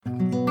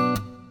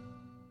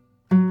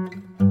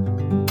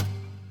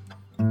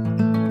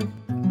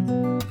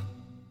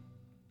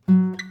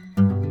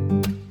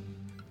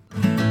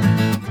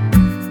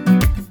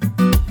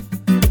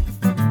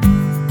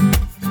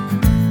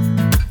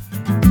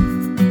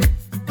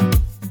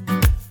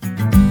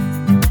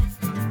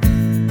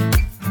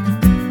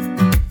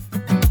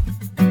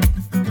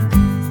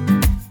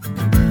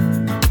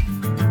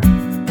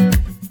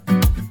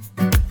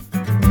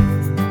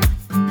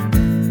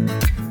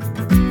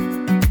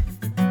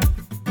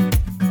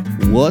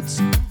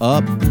What's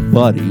up,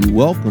 buddy?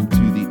 Welcome to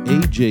the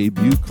AJ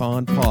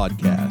Bucon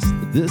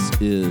podcast. This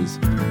is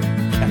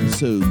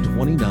episode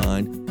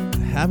 29. I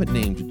haven't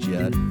named it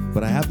yet,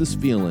 but I have this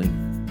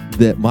feeling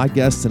that my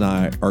guests and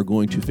I are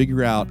going to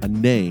figure out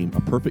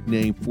a perfect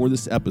name for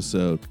this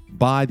episode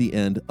by the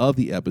end of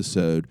the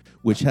episode,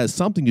 which has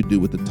something to do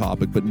with the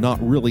topic, but not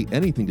really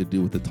anything to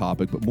do with the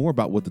topic, but more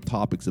about what the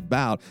topic's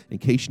about in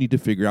case you need to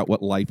figure out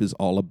what life is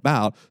all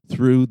about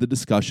through the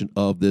discussion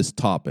of this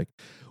topic.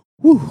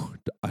 Whew,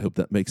 I hope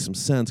that makes some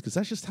sense because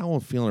that's just how I'm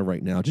feeling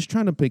right now, just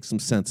trying to make some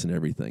sense in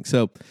everything.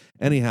 So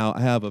anyhow,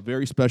 I have a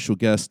very special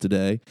guest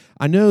today.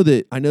 I know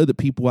that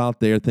people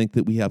out there think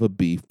that we have a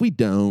beef. We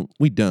don't,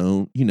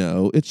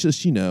 it's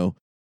just,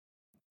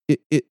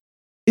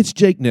 it's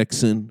Jake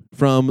Nixon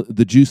from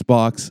the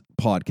Juicebox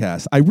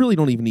podcast. I really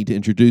don't even need to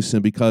introduce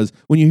him because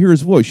when you hear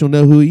his voice, you'll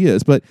know who he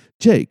is. But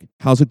Jake,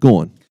 how's it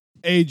going?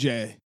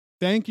 AJ,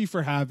 thank you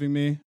for having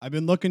me. I've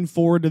been looking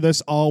forward to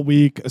this all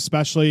week,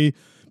 especially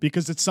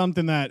because it's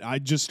something that I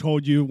just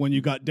told you when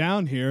you got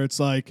down here. It's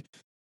like,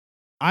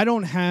 I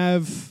don't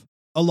have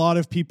a lot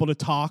of people to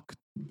talk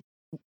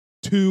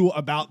to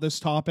about this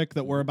topic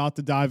that we're about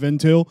to dive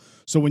into.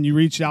 So when you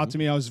reached out to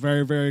me, I was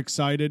very, very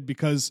excited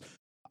because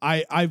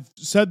I've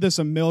said this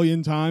a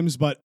million times,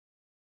 but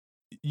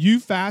you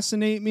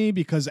fascinate me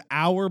because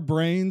our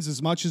brains,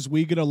 as much as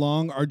we get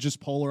along, are just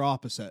polar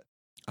opposite.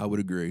 I would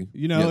agree.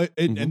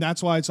 And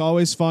that's why it's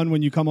always fun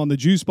when you come on the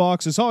Juice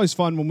Box. It's always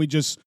fun when we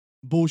just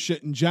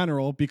bullshit in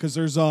general because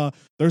there's a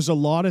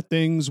lot of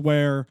things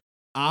where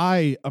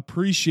I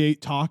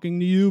appreciate talking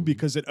to you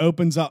because it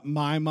opens up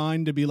my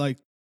mind to be like,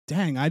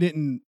 dang, I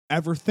didn't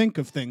ever think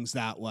of things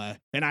that way.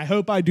 And I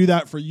hope I do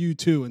that for you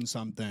too in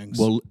some things.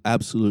 Well,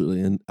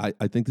 absolutely. And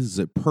I think this is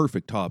a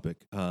perfect topic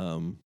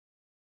to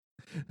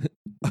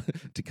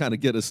kind of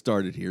get us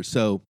started here.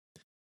 So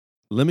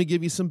let me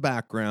give you some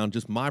background,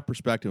 just my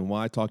perspective and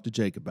why I talked to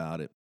Jake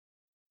about it.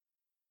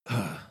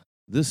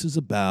 This is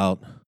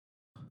about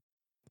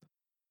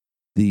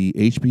the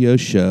HBO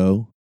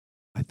show.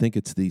 I think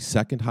it's the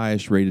second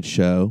highest rated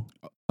show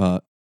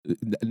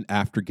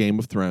after Game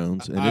of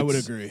Thrones. And I would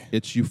agree.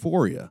 It's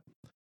Euphoria.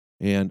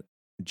 And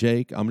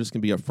Jake, I'm just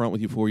going to be upfront with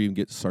you before you even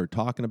get started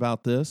talking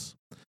about this.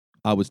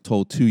 I was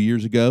told 2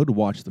 years ago to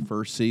watch the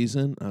first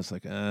season. I was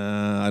like,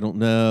 I don't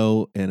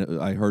know.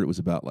 And I heard it was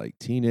about like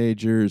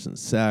teenagers and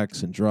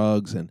sex and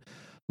drugs. And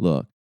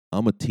look,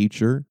 I'm a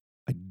teacher.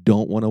 I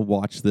don't want to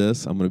watch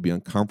this. I'm going to be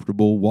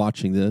uncomfortable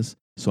watching this.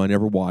 So I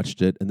never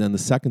watched it. And then the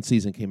second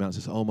season came out and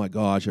says, oh my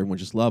gosh, everyone's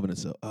just loving it.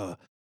 So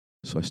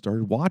I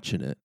started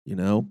watching it, I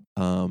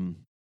don't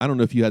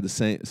know if you had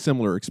the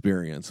similar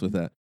experience with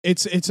that.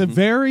 It's a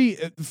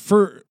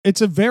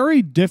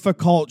very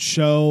difficult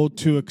show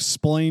to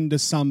explain to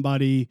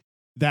somebody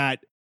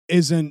that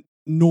isn't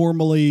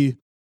normally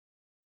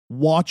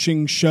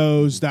watching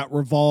shows that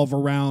revolve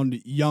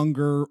around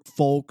younger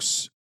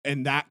folks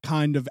and that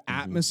kind of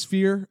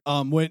atmosphere.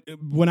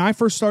 When I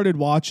first started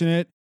watching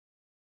it,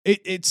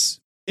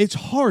 it's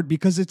hard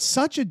because it's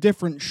such a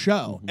different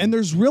show, and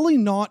there's really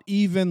not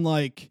even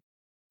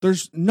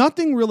there's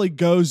nothing really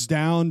goes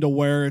down to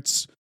where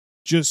it's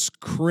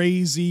just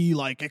crazy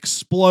like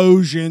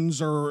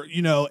explosions or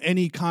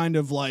any kind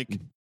of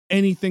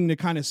anything to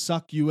kind of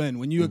suck you in.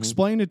 When you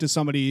explain it to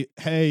somebody,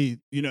 hey,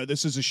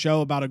 this is a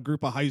show about a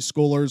group of high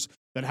schoolers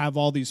that have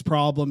all these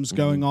problems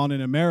going on in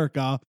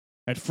America.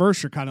 At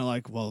first, you're kind of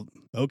like, well,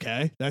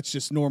 okay, that's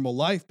just normal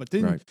life. But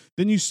then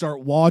you start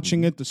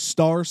watching it, the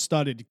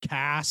star-studded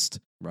cast.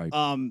 Right.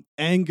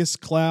 Angus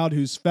Cloud,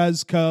 who's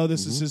Fezco.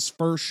 This is his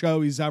first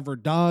show he's ever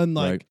done.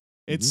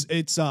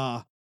 It's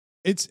a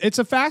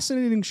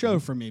fascinating show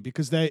for me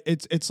because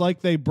it's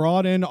like they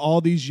brought in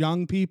all these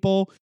young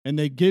people and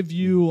they give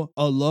you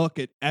a look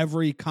at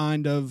every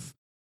kind of,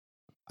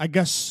 I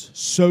guess,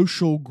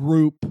 social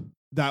group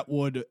that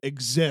would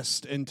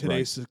exist in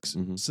today's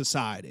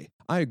society.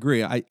 I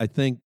agree. I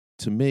think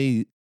to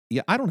me,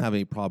 I don't have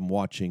any problem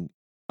watching.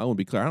 I want to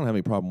be clear. I don't have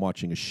any problem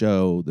watching a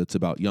show that's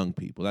about young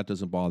people. That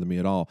doesn't bother me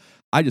at all.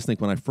 I just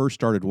think when I first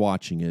started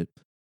watching it,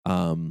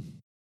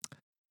 I'm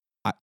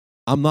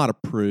not a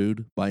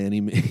prude by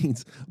any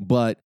means,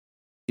 but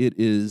it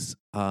is.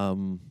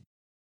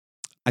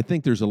 I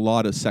think there's a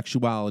lot of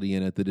sexuality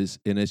in it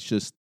and it's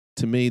just,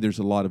 to me, there's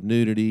a lot of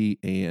nudity,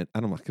 and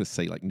I'm not going to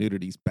say like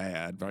nudity's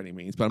bad by any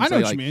means, but I'm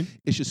saying like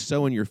it's just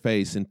so in your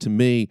face. And to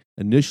me,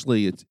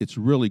 initially, it's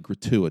really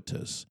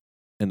gratuitous,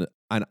 and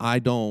I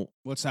don't.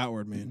 What's that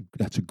word mean?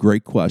 That's a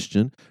great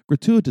question.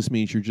 Gratuitous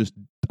means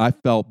I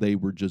felt they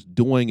were just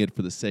doing it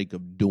for the sake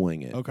of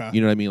doing it. Okay, you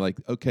know what I mean? Like,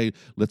 okay,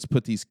 let's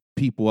put these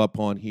people up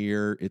on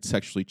here. It's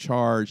sexually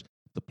charged.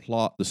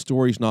 The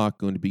story's not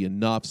going to be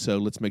enough, so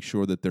let's make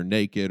sure that they're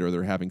naked or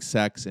they're having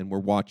sex, and we're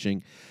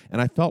watching.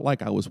 And I felt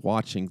like I was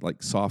watching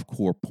like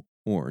softcore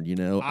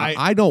porn.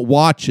 I don't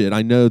watch it.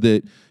 I know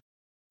that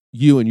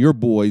you and your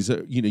boys,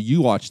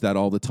 you watch that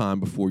all the time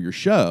before your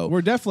show.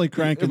 We're definitely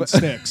cranking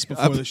sticks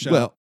before the show.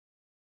 Well,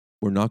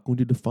 we're not going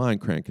to define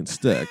cranking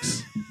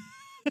sticks,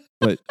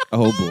 but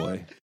oh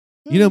boy.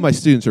 You know, my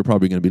students are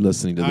probably going to be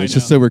listening to this,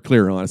 just so we're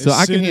clear on it. So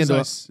I can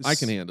handle it. I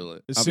can handle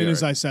it. As soon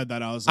as I said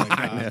that, I was like,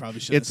 I probably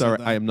should. It's all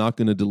right. I am not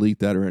going to delete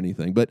that or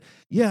anything. But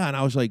yeah, and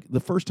I was like, the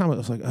first time I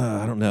was like,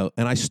 I don't know,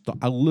 and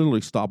I literally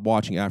stopped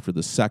watching after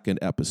the second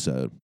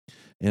episode,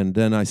 and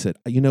then I said,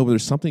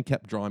 there's something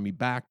kept drawing me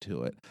back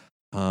to it.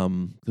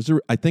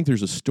 Because I think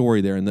there's a story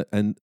there,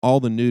 and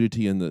all the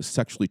nudity and the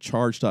sexually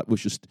charged stuff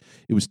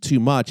it was too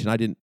much, and I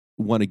didn't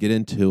want to get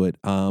into it.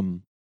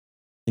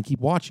 And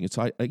keep watching it.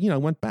 So I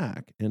went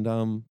back,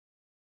 and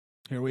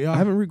here we are. I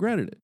haven't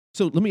regretted it.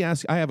 So let me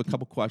ask. I have a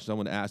couple questions I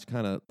want to ask,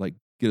 kind of like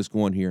get us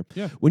going here.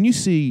 Yeah. When you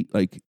see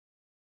like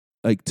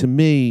to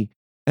me,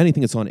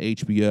 anything that's on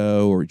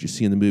HBO or you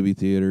see in the movie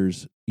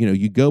theaters,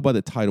 you go by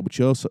the title, but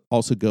you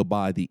also go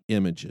by the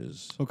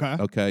images. Okay.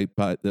 Okay.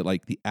 But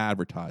the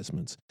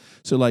advertisements.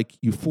 So like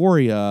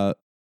Euphoria.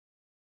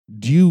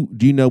 Do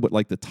you know what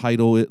like the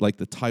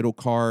title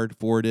card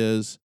for it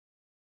is?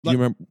 Do you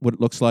remember what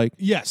it looks like?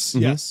 Yes,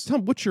 Mm-hmm. yes. Tell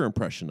me, what's your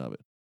impression of it?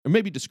 Or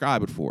maybe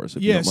describe it for us.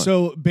 If you don't mind.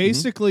 So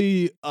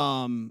basically,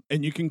 and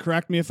you can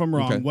correct me if I'm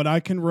wrong, Okay. what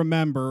I can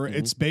remember,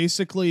 it's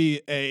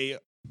basically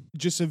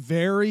just a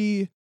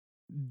very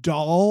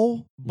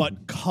dull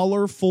but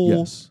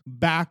colorful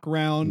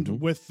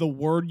background with the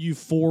word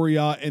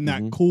Euphoria in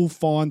that cool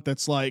font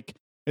that's like,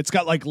 it's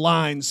got like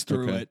lines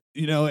through it,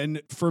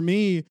 and for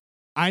me,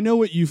 I know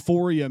what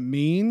Euphoria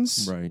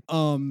means. Right.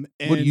 And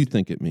what do you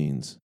think it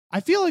means? I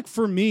feel like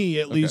for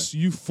me, at least,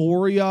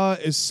 Euphoria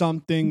is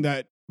something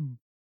that,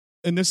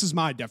 and this is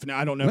my definition,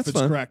 I don't know if it's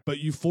correct, but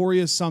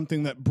Euphoria is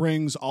something that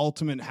brings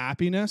ultimate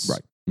happiness.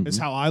 Right. Mm-hmm. Is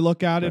how I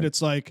look at it. Right.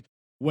 It's like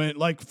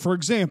for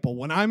example,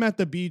 when I'm at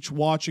the beach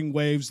watching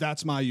waves,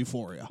 that's my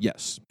Euphoria.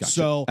 Yes. Gotcha.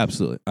 So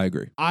absolutely, I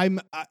agree.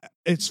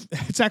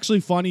 It's actually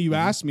funny you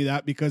asked me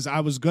that, because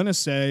I was gonna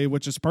say,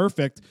 which is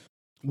perfect,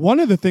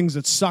 one of the things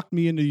that sucked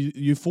me into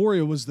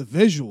Euphoria was the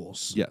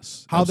visuals.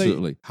 Yes, how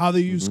absolutely. they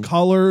use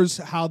colors,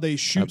 how they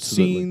shoot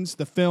scenes,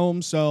 the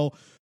film. So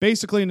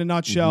basically, in a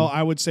nutshell,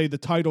 I would say the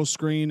title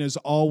screen is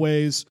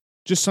always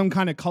just some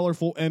kind of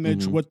colorful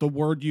image with the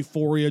word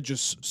Euphoria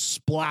just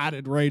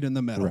splatted right in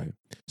the middle. Right.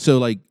 So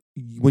like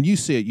when you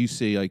see it, you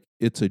see like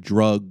it's a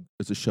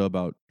show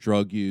about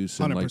drug use,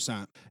 and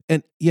 100%.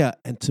 And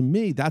to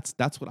me, that's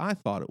what I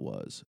thought it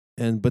was.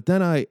 But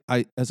then I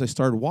as I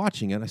started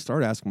watching it, I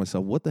started asking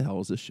myself, what the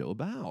hell is this show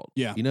about?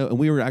 Yeah. And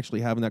we were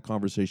actually having that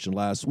conversation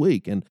last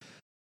week, and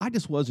I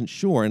just wasn't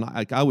sure. And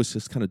I was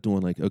just kind of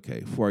doing like,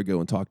 okay, before I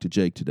go and talk to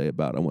Jake today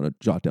about it, I want to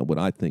jot down what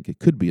I think it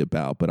could be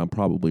about, but I'm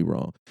probably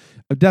wrong.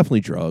 Definitely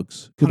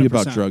drugs. Could 100%. Be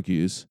about drug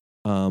use.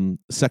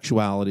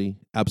 Sexuality,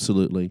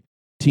 absolutely.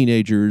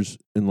 Teenagers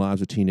and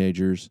lives of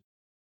teenagers.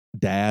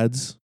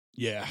 Dads.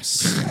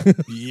 Yes.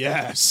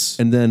 Yes.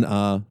 And then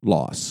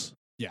loss.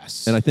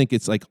 Yes. And I think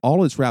it's like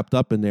all is wrapped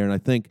up in there. And I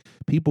think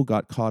people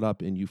got caught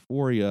up in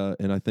Euphoria,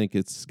 and I think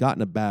it's gotten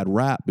a bad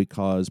rap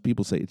because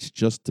people say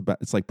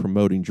it's like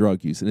promoting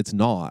drug use, and it's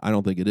not. I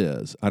don't think it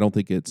is. I don't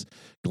think it's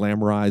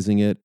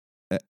glamorizing it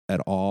at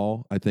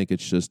all. I think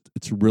it's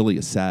really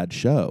a sad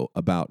show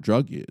about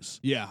drug use.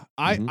 Yeah.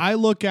 I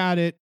look at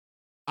it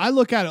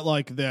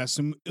like this,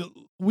 and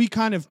we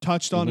kind of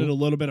touched on it a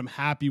little bit. I'm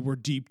happy we're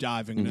deep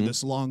diving into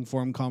this long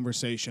form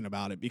conversation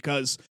about it,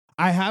 because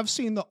I have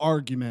seen the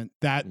argument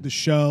that the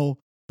show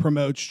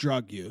promotes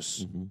drug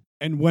use.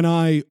 And when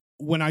I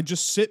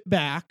just sit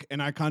back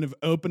and I kind of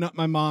open up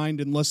my mind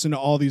and listen to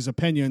all these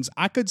opinions,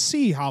 I could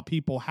see how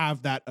people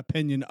have that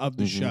opinion of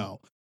the show.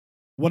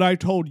 What I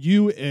told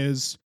you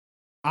is,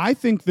 I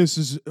think this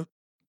is,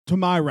 to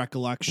my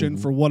recollection,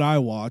 for what I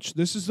watched,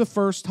 this is the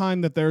first time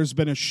that there's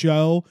been a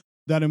show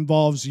that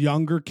involves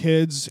younger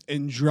kids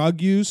and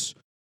drug use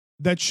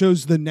that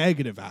shows the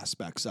negative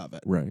aspects of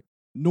it. Right.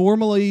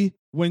 Normally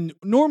when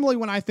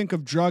I think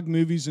of drug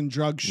movies and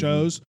drug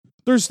shows,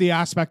 there's the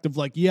aspect of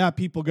like, yeah,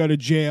 people go to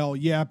jail,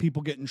 yeah,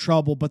 people get in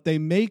trouble, but they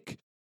make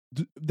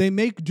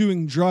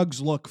doing drugs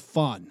look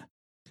fun.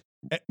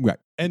 Right.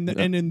 And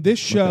in this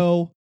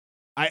show,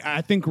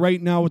 I think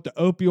right now with the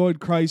opioid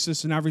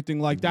crisis and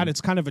everything like that,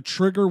 it's kind of a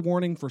trigger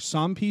warning for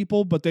some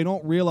people, but they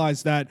don't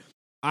realize that.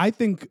 I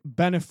think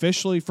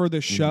beneficially for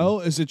the show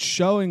is it's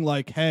showing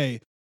like,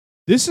 hey,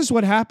 this is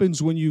what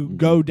happens when you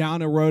go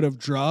down a road of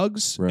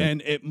drugs,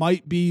 and it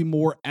might be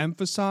more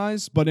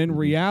emphasized, but in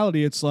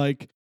reality, it's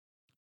like,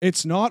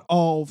 it's not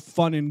all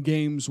fun and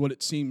games what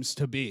it seems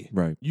to be.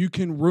 Right. You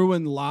can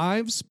ruin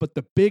lives, but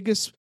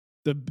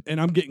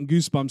and I'm getting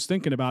goosebumps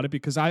thinking about it,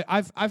 because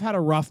I've had a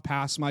rough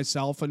past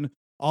myself and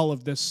all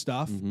of this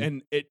stuff,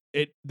 and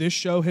this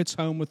show hits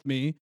home with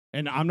me,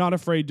 and I'm not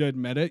afraid to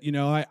admit it.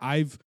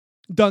 I've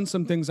done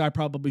some things I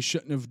probably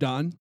shouldn't have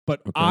done,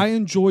 but I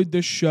enjoyed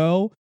this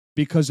show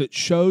because it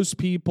shows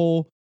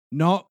people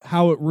not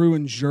how it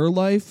ruins your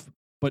life,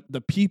 but the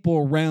people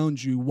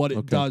around you, what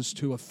it does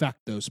to affect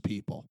those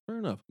people. Fair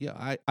enough.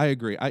 Yeah, I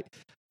agree. I'm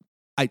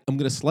going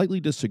to slightly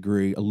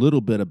disagree a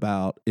little bit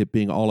about it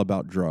being all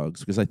about drugs,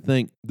 because I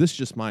think this is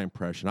just my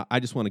impression. I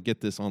just want to get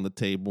this on the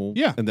table,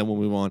 and then we'll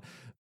move on.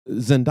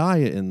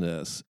 Zendaya in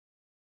this,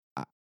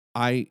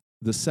 I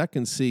the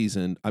second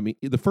season, I mean,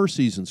 the first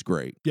season's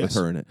great Yes.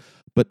 with her in it,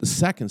 but the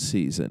second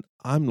season,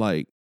 I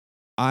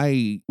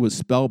was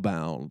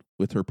spellbound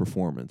with her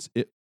performance.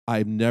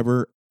 I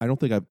don't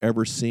think I've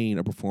ever seen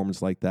a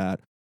performance like that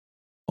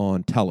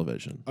on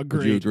television. Would you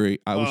Agreed. agree?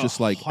 I was just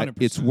like, 100%.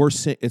 it's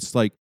worse. It's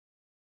like,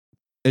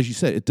 as you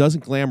said, it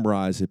doesn't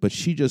glamorize it, but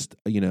she just,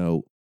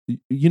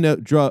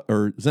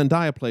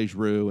 Zendaya plays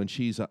Rue, and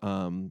she's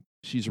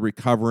a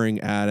recovering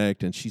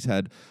addict, and she's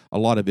had a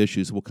lot of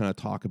issues we'll kind of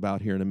talk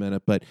about here in a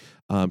minute. But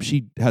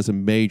she has a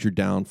major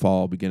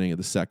downfall beginning of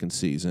the second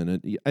season,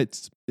 and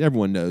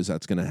everyone knows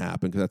that's going to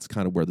happen because that's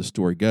kind of where the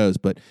story goes.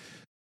 But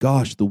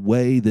gosh, the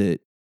way that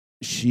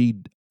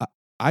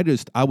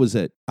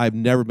I've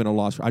never been a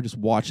loss. I just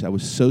watched. I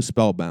was so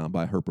spellbound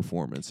by her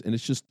performance, and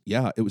it's just,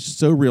 it was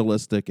so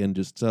realistic and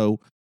just so.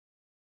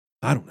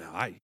 I don't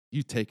know.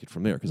 You take it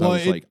from there because I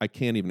was like, I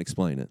can't even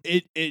explain it.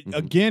 It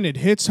again, it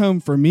hits home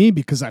for me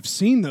because I've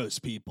seen those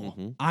people.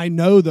 Mhm. I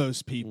know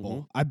those people.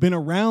 Mhm. I've been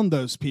around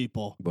those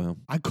people. Well,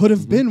 I could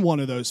have been one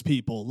of those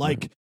people.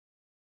 Like,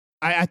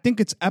 I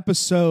think it's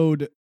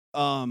episode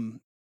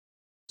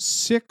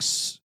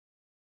 6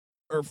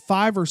 or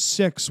 5 or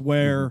 6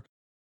 where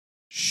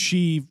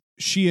she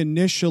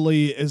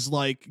initially is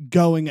like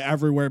going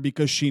everywhere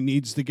because she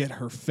needs to get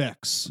her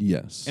fix.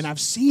 yes, And I've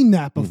seen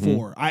that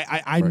before.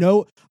 I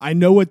Right.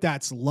 know what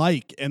that's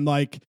like. And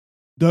like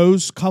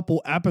those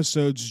couple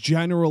episodes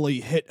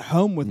generally hit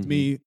home with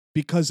me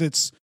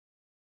because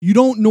you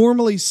don't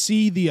normally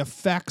see the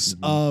effects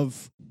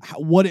of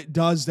what it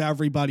does to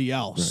everybody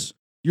else. Right.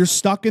 You're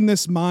stuck in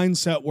this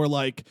mindset where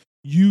like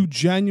you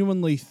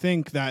genuinely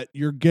think that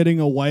you're getting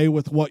away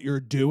with what you're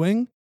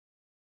doing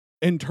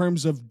in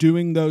terms of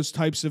doing those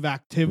types of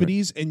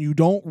activities, and you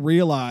don't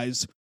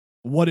realize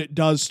what it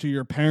does to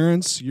your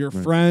parents, your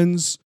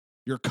friends,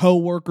 your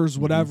coworkers,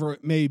 whatever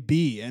it may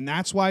be. And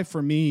that's why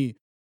for me,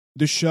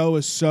 the show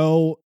is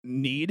so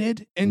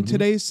needed in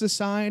today's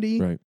society,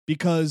 Right.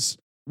 because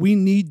we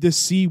need to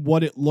see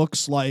what it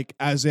looks like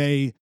as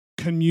a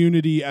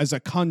community, as a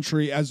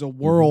country, as a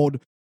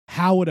world,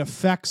 how it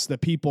affects the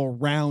people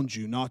around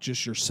you, not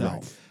just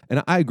yourself.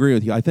 And I agree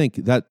with you. I think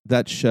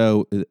that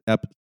show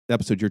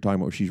episode you're talking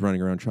about where she's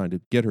running around trying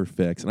to get her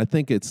fix, and I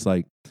think it's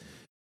like,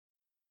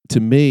 to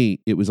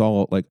me, it was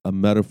all like a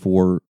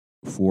metaphor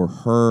for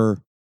her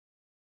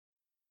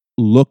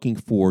looking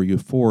for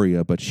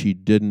euphoria, but she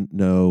didn't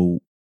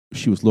know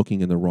she was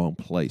looking in the wrong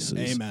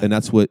places. Amen. And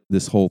that's what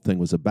this whole thing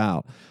was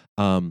about.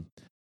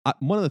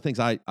 One of the things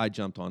I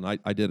jumped on,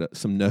 I did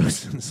some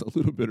notes and a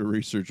little bit of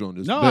research on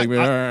this. No,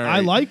 I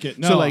like it.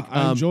 No, So, like,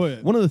 I enjoy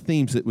it. One of the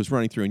themes that was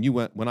running through, and you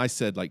went, when I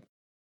said, like,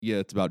 yeah,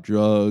 it's about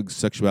drugs,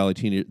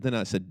 sexuality, teenage, then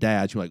I said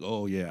dads. You're like,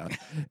 oh, yeah.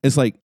 It's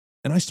like,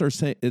 and I started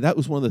saying, that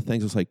was one of the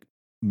things. It's like,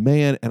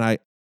 man, and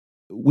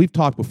we've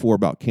talked before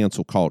about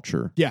cancel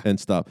culture and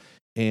stuff.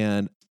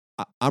 And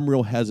I'm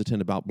real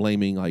hesitant about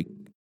blaming, like,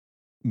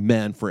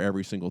 men for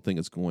every single thing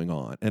that's going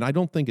on. And I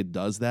don't think it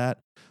does that.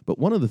 But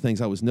one of the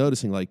things I was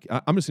noticing, like,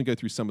 I'm just going to go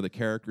through some of the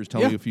characters,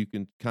 tell me if you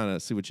can kind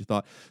of see what you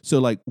thought. So,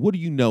 like, what do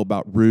you know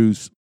about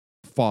Rue's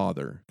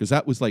father? Because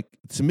that was, like,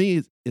 to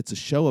me, it's a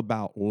show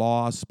about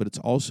loss, but it's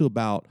also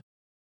about,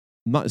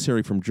 not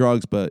necessarily from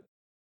drugs, but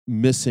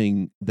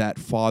missing that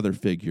father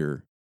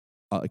figure,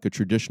 like a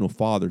traditional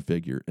father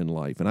figure in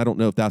life. And I don't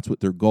know if that's what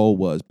their goal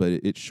was, but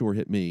it sure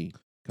hit me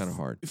kind of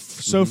hard.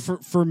 So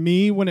for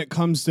me, when it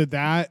comes to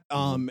that,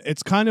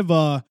 it's kind of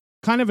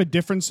a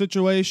different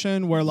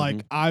situation where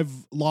like I've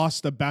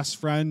lost a best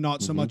friend,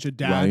 not so much a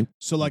dad. Right.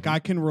 So like I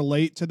can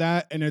relate to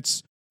that, and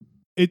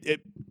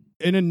it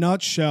in a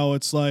nutshell,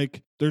 it's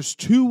like there's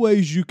two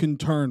ways you can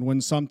turn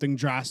when something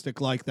drastic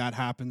like that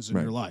happens in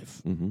your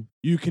life.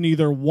 You can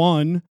either,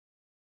 one,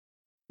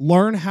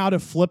 learn how to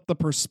flip the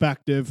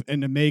perspective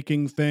into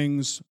making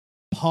things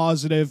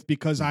positive,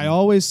 because I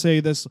always say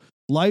this,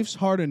 life's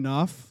hard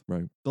enough.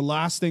 Right. The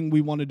last thing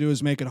we want to do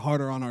is make it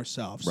harder on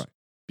ourselves. Right.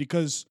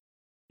 Because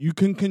you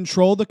can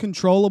control the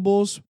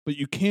controllables, but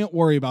you can't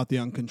worry about the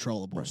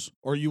uncontrollables,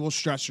 or you will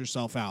stress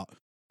yourself out.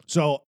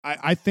 So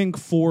I think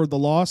for the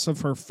loss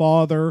of her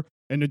father,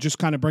 and to just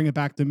kind of bring it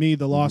back to me,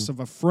 the loss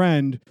of a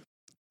friend,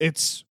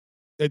 it's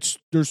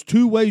there's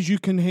two ways you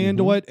can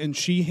handle it, and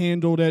she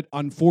handled it,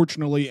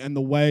 unfortunately, in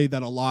the way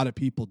that a lot of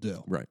people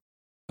do. Right.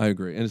 I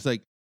agree. And it's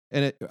like,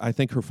 I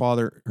think her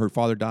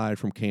father died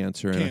from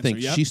cancer, and I think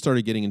she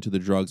started getting into the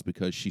drugs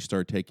because she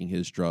started taking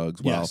his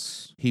drugs while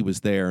he was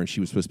there, and she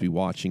was supposed to be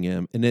watching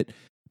him. And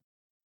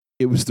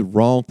it was the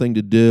wrong thing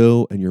to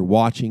do, and you're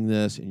watching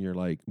this, and you're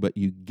like, but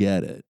you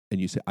get it. And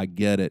you say, I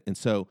get it. And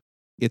so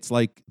it's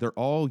like they're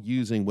all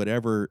using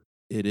whatever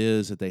it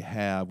is that they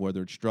have,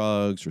 whether it's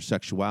drugs or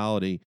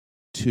sexuality,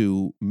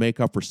 to make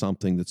up for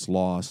something that's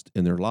lost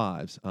in their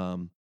lives.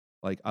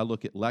 Like I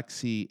look at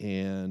Lexi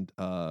and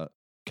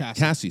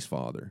Cassie's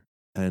father,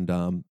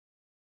 and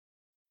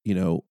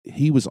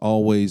he was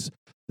always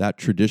that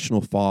traditional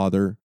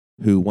father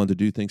who wanted to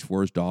do things for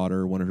his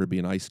daughter, wanted her to be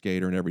an ice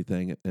skater and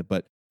everything.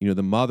 But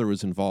the mother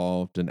was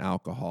involved in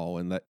alcohol,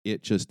 and that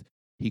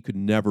he could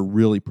never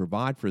really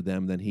provide for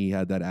them. Then he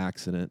had that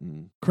accident.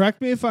 And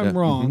correct me if I'm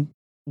wrong.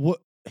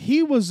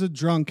 he was a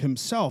drunk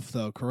himself,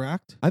 though,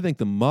 correct? I think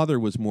the mother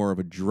was more of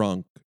a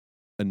drunk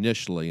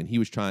initially, and he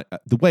was trying.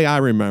 The way I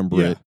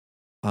remember it,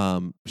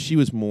 she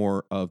was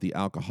more of the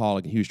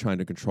alcoholic, and he was trying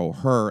to control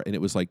her, and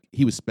it was like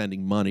he was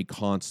spending money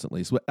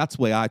constantly. So that's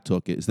the way I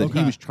took it, is that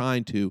he was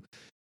trying to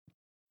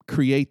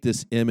create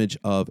this image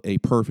of a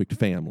perfect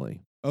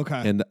family.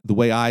 Okay. And the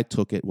way I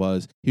took it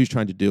was he was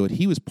trying to do it.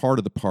 He was part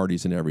of the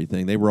parties and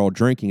everything. They were all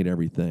drinking and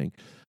everything.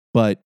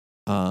 But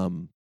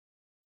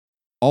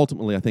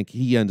ultimately, I think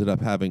he ended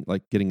up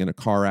getting in a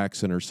car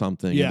accident or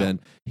something. Yeah. And then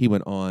he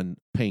went on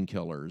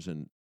painkillers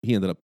and he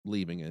ended up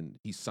leaving and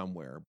he's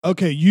somewhere.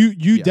 Okay,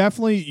 you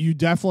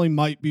definitely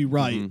might be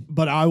right,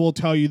 but I will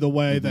tell you the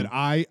way that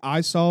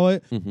I saw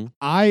it.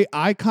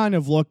 I kind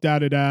of looked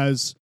at it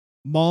as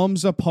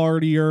mom's a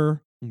partier.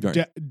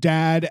 Right.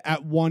 Dad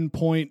at one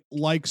point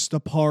likes to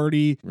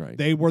party. Right.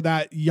 They were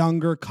that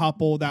younger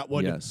couple that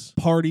would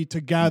party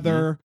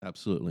together.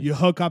 Absolutely. You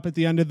hook up at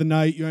the end of the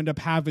night, you end up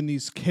having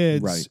these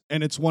kids. Right.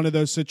 And it's one of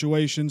those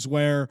situations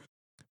where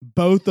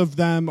both of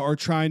them are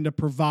trying to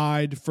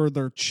provide for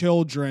their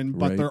children,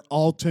 but they're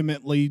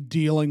ultimately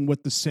dealing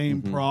with the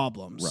same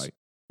problems. Right.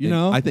 You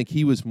know? I think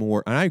he was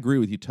more, and I agree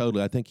with you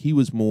totally. I think he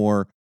was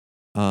more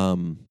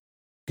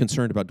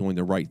concerned about doing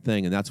the right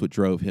thing, and that's what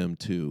drove him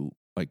to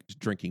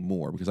drinking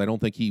more, because I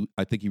think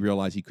he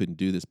realized he couldn't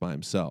do this by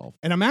himself.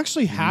 And I'm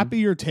actually happy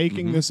you're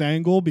taking this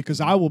angle,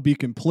 because I will be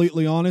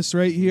completely honest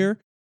right here.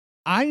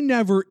 I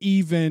never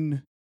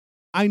even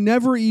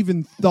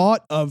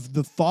thought of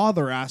the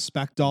father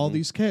aspect to all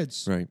these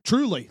kids. Right.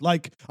 Truly.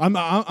 Like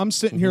I'm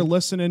sitting here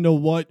listening to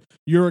what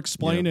you're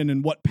explaining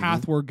and what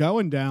path we're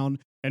going down,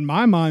 and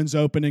my mind's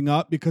opening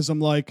up, because I'm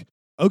like,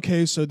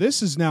 okay, so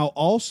this is now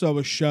also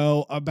a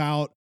show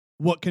about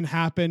what can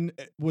happen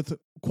with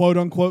quote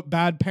unquote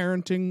bad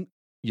parenting.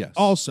 Yes.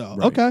 Also.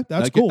 Right. Okay.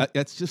 That's cool.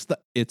 It's just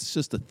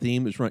the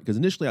theme is right. Because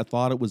initially I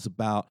thought it was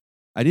about,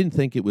 I didn't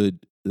think that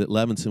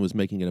Levinson was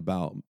making it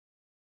about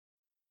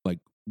like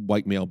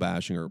white male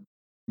bashing or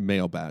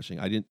male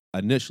bashing. I didn't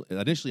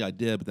initially I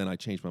did, but then I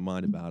changed my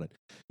mind about it.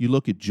 You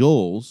look at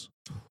Jules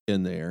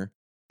in there,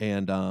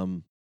 and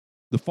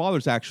the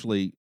father's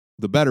actually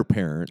the better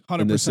parent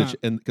 100%. in this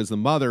and because the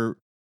mother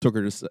took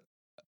her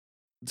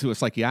to a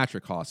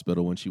psychiatric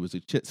hospital when she was a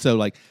kid.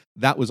 So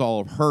that was all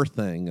of her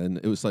thing. And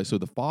it was so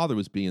the father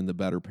was being the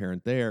better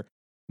parent there.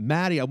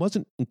 Maddie, I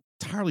wasn't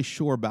entirely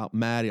sure about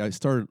Maddie. I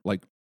started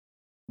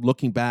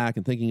looking back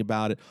and thinking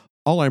about it.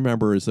 All I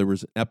remember is there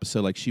was an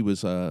episode, she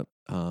was one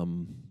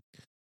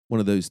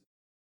of those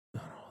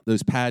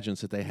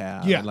pageants that they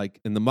have. Yeah.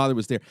 And the mother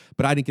was there,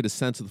 but I didn't get a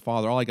sense of the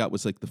father. All I got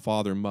was the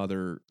father and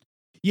mother.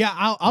 Yeah,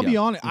 I'll be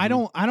honest. I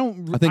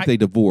think they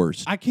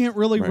divorced. I can't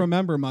really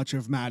remember much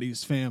of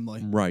Maddie's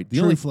family. Right.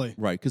 Truthfully.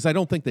 Right. Because I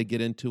don't think they get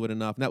into it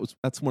enough. And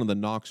that's one of the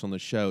knocks on the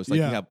show. It's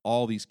you have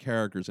all these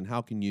characters, and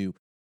how can you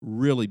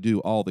really do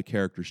all the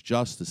characters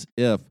justice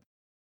if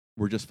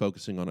we're just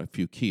focusing on a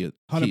few key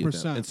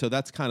 100%. And so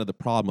that's kind of the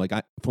problem.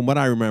 From what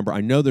I remember,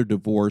 I know they're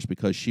divorced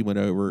because she went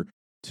over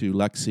to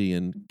Lexi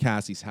and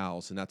Cassie's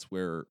house, and that's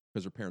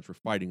because her parents were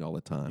fighting all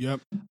the time.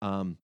 Yep.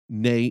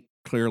 Nate,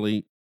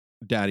 clearly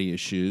daddy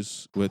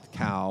issues with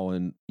Cal,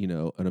 and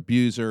an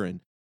abuser,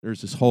 and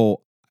there's this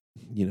whole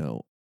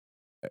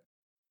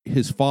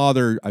his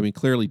father,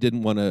 clearly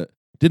didn't want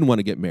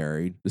to get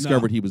married,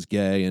 discovered he was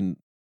gay, and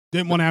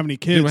didn't want to have any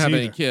kids. Didn't have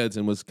any kids,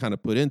 and was kind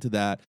of put into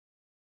that,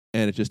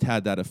 and it just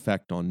had that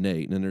effect on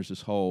Nate. And then there's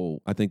this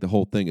whole, I think the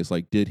whole thing is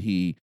did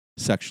he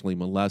sexually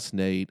molest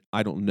Nate?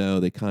 I don't know.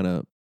 They kind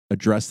of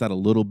address that a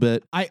little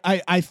bit.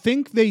 I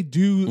think they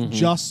do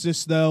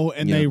justice though,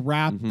 and they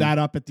wrap that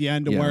up at the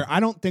end to where I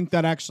don't think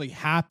that actually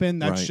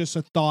happened. That's just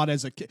a thought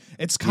as a kid.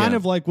 It's kind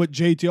of like what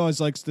JT always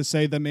likes to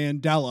say, the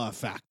Mandela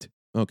effect.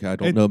 Okay, I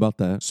don't know about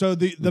that. So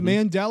the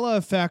Mandela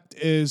effect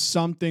is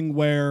something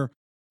where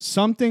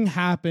something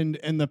happened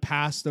in the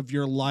past of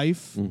your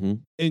life,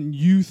 and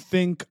you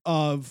think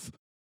of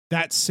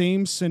that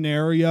same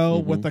scenario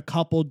with a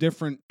couple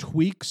different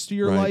tweaks to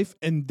your life,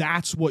 and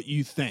that's what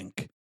you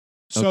think.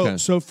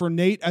 So for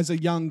Nate as a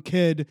young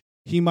kid,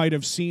 he might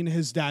have seen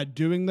his dad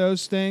doing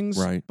those things,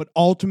 but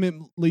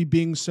ultimately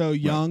being so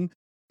young,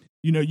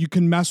 you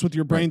can mess with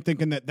your brain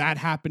thinking that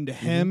happened to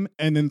him,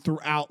 and then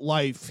throughout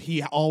life,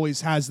 he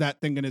always has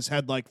that thing in his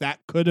head that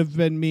could have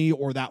been me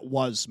or that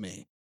was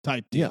me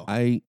type deal.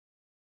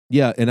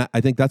 And I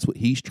think that's what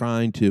he's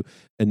trying to.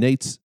 And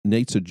Nate's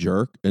a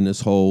jerk on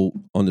this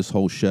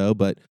whole show,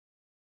 but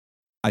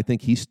I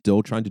think he's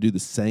still trying to do the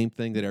same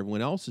thing that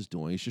everyone else is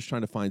doing. He's just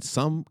trying to find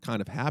some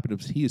kind of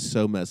happiness. He is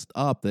so messed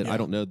up that I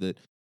don't know that,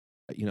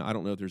 I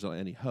don't know if there's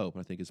any hope.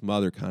 I think his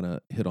mother kind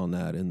of hit on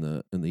that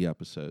in the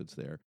episodes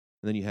there.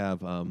 And then you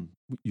have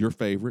your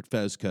favorite,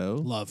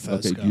 Fezco. Love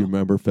Fezco. Okay, do you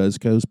remember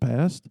Fezco's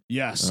past?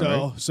 Yeah.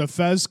 So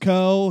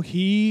Fezco,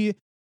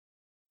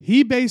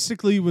 he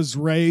basically was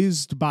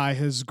raised by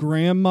his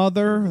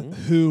grandmother,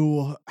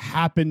 who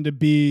happened to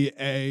be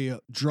a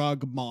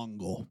drug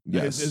mongol.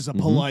 Yes. Is a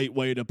polite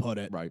way to put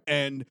it. Right.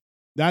 And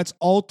that's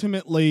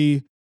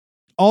ultimately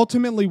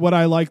what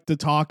I like to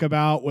talk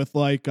about with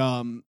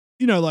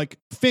like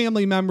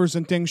family members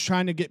and things,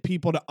 trying to get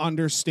people to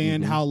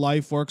understand how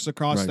life works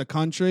across the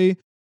country.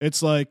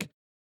 It's like,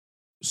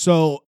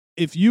 so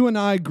if you and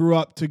I grew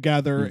up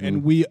together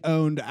and we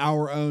owned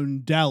our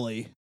own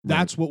deli,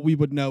 that's what we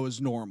would know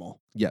as normal.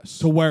 Yes.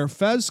 To where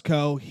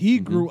Fezco, he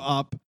grew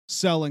up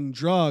selling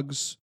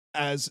drugs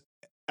as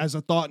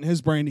a thought in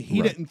his brain.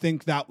 He didn't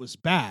think that was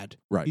bad.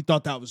 Right. He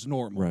thought that was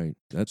normal. Right.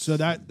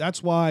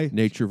 That's why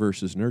nature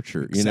versus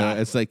nurture. Exactly. You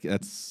know, it's like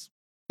that's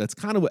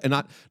kind of,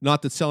 and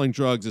not that selling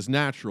drugs is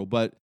natural,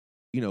 but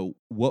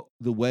what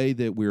the way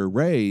that we're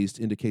raised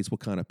indicates what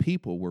kind of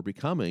people we're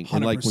becoming. 100%.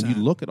 And like when you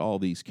look at all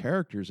these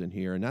characters in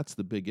here, and that's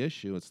the big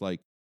issue. It's like,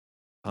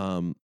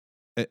 I'm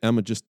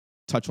gonna just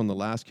touch on the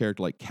last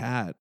character, like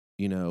Kat.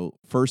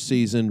 First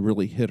season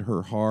really hit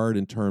her hard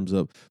in terms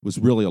of, was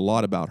really a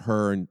lot about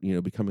her and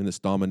becoming this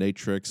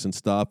dominatrix and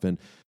stuff, and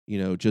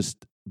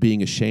just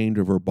being ashamed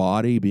of her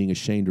body, being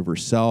ashamed of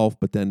herself,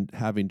 but then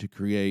having to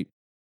create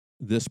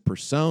this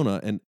persona.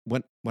 And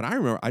when I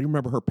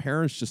remember her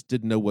parents just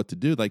didn't know what to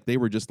do. Like they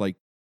were just like,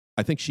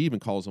 I think she even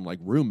calls them like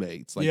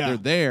roommates. Like they're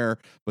there,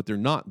 but they're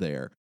not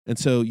there. And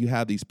so you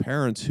have these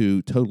parents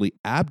who totally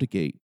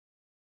abdicate,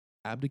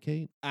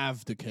 advocate,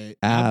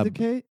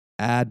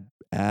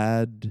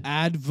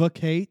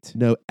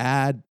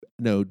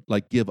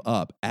 like give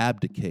up,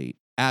 abdicate.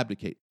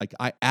 Like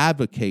I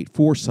advocate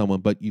for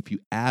someone, but if you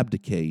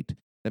abdicate,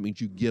 that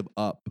means you give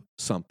up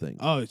something.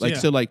 Oh, like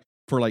so, like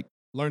for like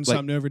learn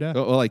something new every day.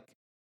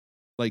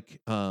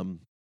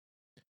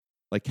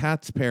 Like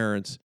Kat's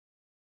parents,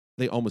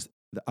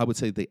 I would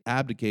say they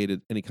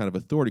abdicated any kind of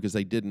authority because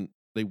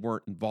they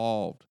weren't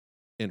involved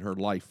in her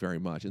life very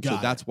much, and so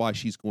that's why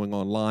she's going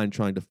online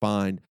trying to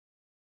find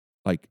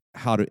like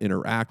how to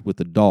interact with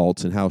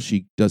adults and how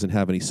she doesn't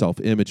have any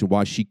self-image and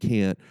why she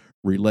can't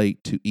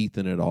relate to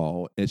Ethan at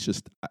all. It's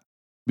just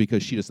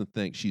because she doesn't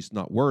think she's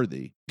not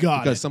worthy.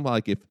 Because something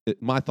like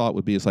my thought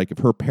would be, it's like if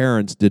her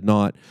parents did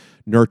not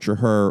nurture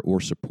her or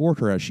support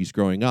her as she's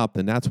growing up,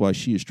 then that's why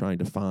she is trying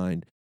to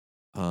find,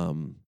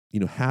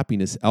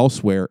 happiness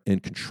elsewhere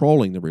and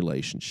controlling the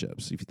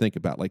relationships. If you think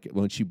about like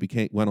when she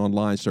went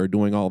online, started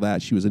doing all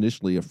that, she was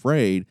initially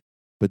afraid,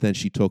 but then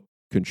she took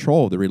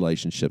control of the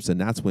relationships, and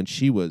that's when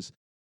she was,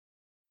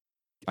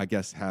 I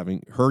guess,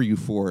 having her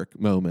euphoric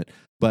moment.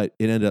 But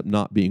it ended up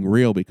not being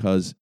real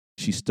because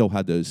she still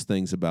had those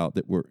things about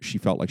that where she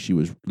felt like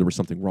there was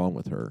something wrong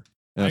with her,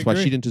 and that's why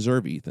she didn't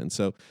deserve Ethan.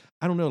 So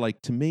I don't know.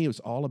 Like to me, it was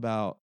all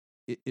about.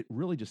 It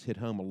really just hit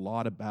home a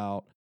lot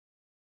about.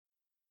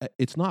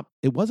 It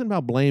wasn't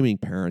about blaming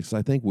parents.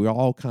 I think we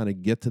all kind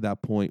of get to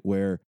that point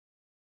where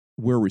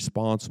we're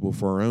responsible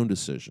for our own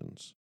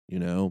decisions.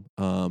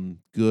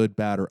 Good,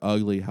 bad, or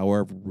ugly,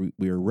 however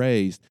we are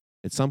raised,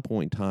 at some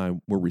point in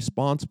time, we're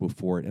responsible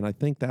for it. And I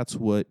think that's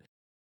what,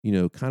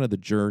 kind of the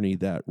journey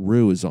that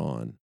Rue is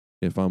on,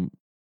 if I'm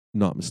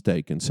not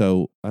mistaken.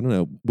 So I don't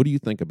know. What do you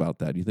think about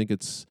that? Do you think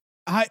it's...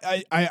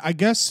 I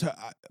guess,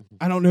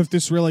 I don't know if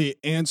this really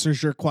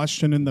answers your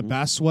question in the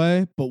best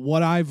way, but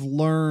what I've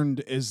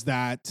learned is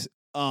that,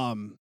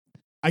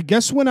 I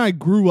guess when I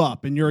grew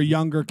up, and you're a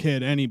younger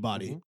kid,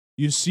 anybody,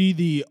 you see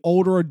the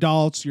older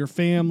adults, your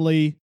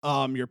family,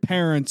 your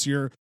parents,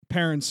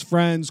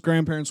 friends,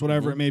 grandparents,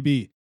 whatever it may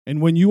be.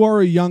 And when you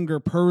are a younger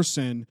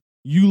person,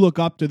 you look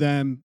up to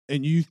them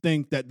and you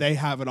think that they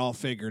have it all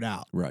figured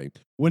out. Right.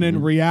 When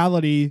in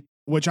reality,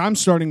 which I'm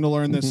starting to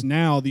learn this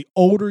now, the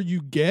older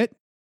you get,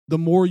 the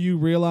more you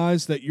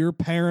realize that your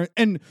parent,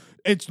 and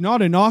it's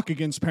not a knock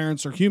against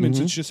parents or humans,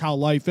 it's just how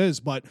life is.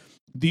 But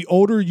the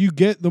older you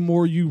get, the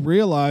more you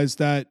realize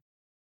that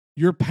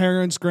your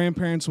parents,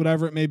 grandparents,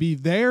 whatever it may be,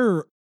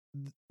 they're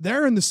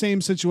in the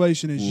same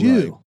situation as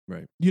you.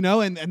 Right.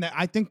 And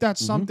I think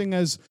that's something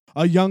as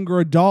a younger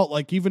adult,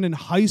 like even in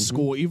high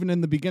school, even in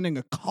the beginning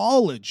of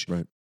college,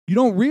 you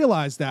don't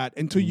realize that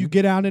until you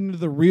get out into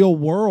the real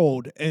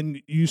world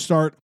and you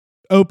start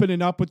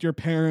opening up with your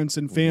parents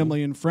and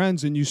family and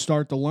friends, and you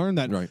start to learn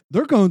that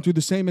they're going through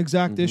the same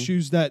exact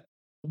issues that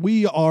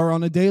we are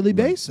on a daily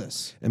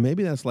basis. And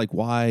maybe that's like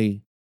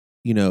why,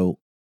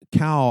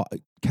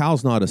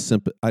 Cal's not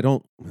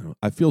a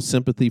I feel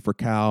sympathy for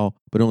Cal,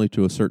 but only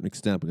to a certain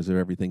extent because of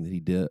everything that he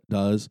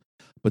does.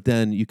 But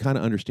then you kind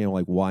of understand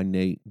like why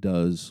Nate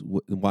does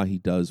why he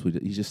does.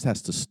 He just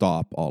has to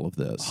stop all of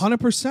this.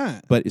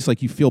 100%. But it's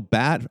like you feel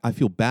bad. I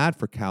feel bad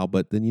for Cal,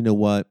 but then you know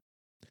what?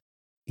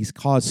 He's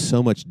caused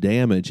so much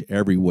damage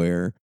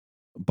everywhere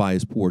by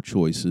his poor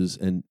choices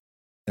and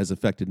has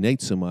affected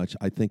Nate so much.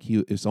 I think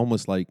it's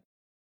almost like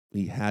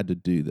he had to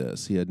do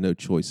this. He had no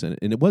choice in it.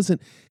 And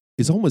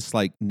it's almost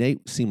like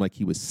Nate seemed like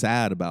he was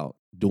sad about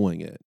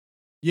doing it.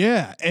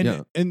 Yeah.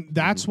 And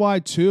that's why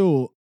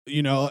too,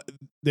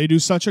 they do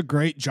such a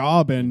great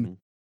job in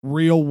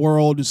real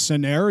world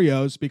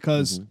scenarios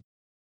because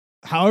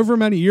however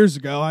many years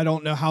ago, I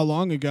don't know how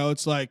long ago,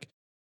 it's like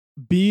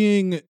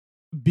being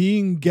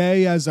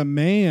gay as a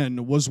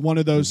man was one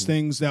of those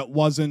things that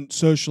wasn't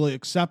socially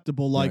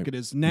acceptable like it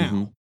is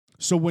now.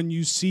 So when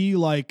you see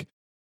like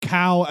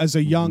Cal as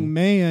a young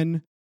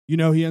man,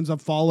 he ends up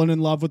falling in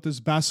love with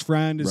his best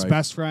friend. His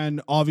best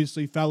friend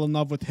obviously fell in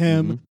love with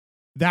him.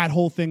 that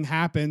whole thing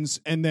happens,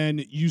 and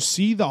then you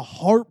see the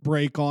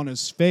heartbreak on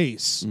his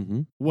face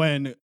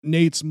when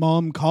Nate's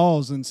mom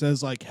calls and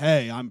says like,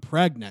 "Hey, I'm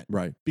pregnant."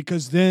 Right.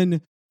 Because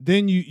then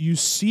you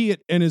see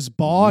it in his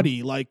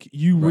body, like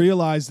you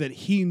realize that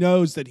he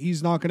knows that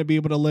he's not going to be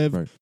able to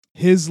live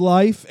his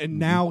life, and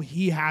now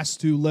he has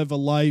to live a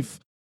life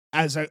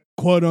as a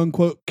quote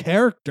unquote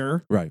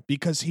character, right?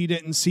 Because he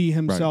didn't see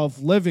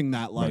himself living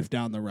that life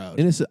down the road.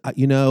 And it's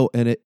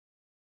and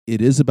it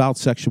is about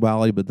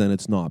sexuality, but then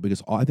it's not,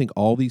 because I think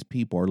all these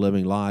people are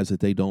living lives that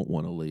they don't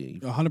want to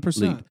leave.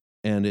 100%.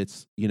 And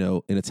it's,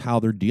 and it's how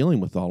they're dealing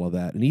with all of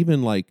that. And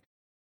even like,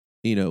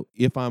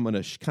 if I'm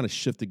going to kind of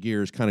shift the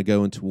gears, kind of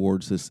going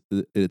towards this,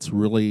 it's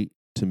really,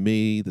 to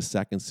me, the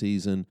second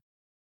season,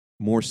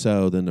 more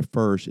so than the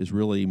first, is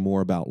really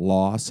more about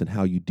loss and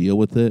how you deal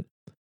with it.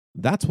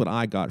 That's what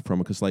I got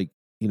from it. Because like,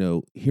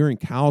 hearing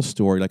Cal's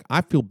story, like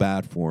I feel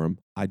bad for him.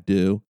 I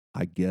do.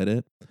 I get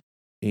it.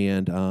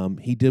 And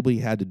he did what he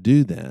had to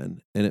do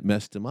then, and it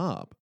messed him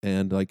up.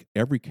 And like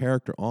every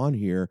character on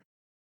here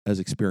has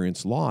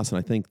experienced loss. And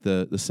I think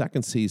the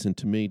second season,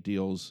 to me,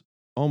 deals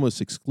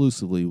almost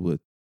exclusively with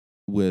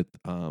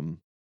Rue.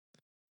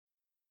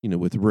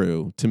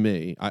 To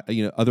me,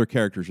 other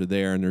characters are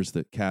there, and there's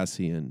the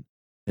Cassie and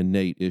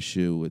Nate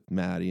issue with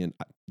Maddie, and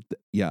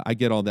I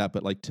get all that.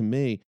 But like to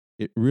me,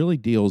 it really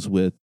deals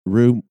with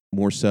Rue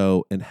more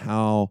so, and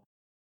how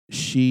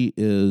she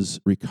is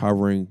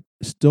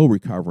still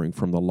recovering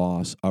from the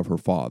loss of her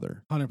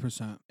father.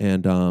 100%.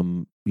 And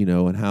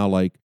and how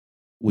like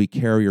we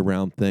carry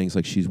around things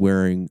like she's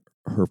wearing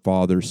her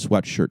father's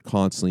sweatshirt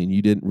constantly, and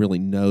you didn't really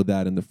know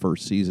that in the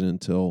first season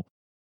until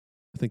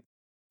I think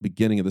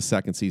beginning of the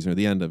second season or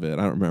the end of it.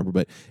 I don't remember,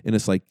 but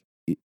it's like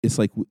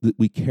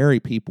we carry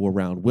people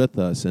around with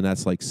us, and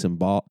that's like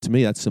to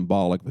me that's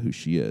symbolic of who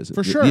she is.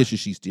 For sure. The issue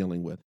she's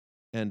dealing with.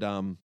 And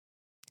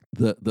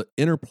the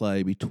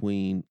interplay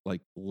between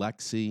like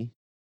Lexi,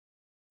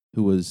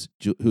 who is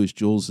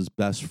Jules'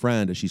 best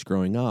friend as she's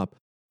growing up,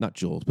 not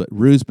Jules, but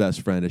Rue's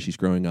best friend as she's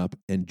growing up,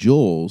 and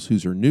Jules,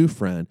 who's her new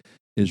friend,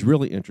 is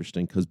really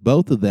interesting because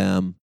both of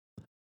them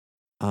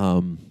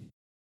are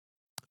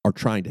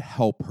trying to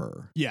help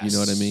her. Yes. You know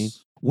what I mean?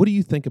 What do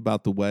you think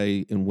about the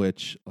way in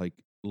which like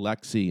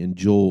Lexi and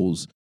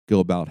Jules go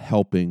about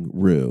helping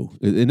Rue?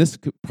 And this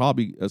could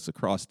probably is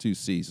across 2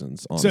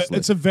 seasons, honestly.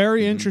 It's a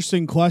very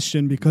interesting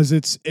question, because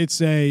it's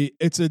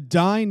a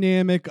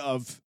dynamic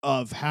of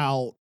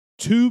how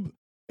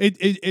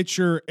it's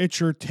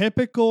your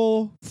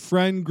typical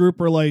friend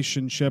group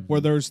relationship where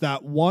there's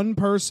that one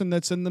person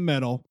that's in the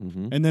middle,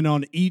 and then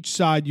on each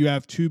side you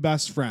have 2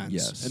 best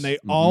friends, and they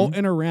all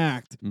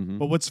interact.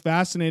 But what's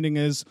fascinating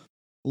is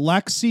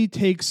Lexi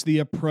takes the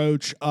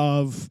approach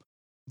of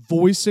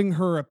voicing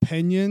her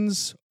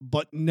opinions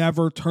but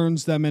never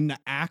turns them into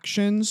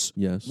actions.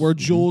 Yes. Where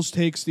Jules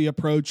takes the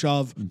approach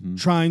of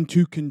trying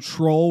to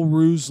control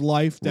Rue's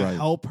life to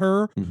help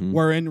her,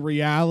 where in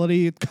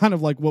reality, it's kind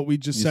of like what we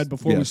just said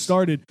before we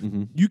started.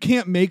 You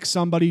can't make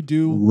somebody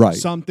do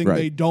something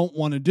they don't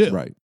want to do.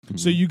 Right.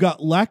 So you got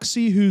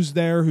Lexi who's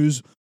there,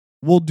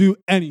 will do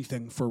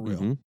anything for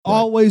Rue.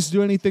 Always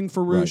do anything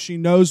for Rue. She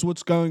knows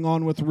what's going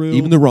on with Rue.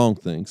 Even the wrong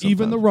things.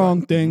 Even the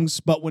wrong things.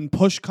 But when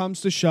push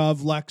comes to shove,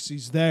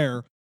 Lexi's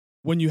there.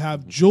 When you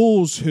have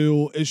Jules,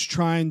 who is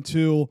trying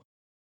to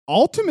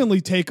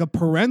ultimately take a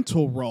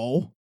parental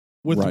role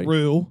with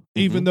Rue,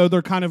 even though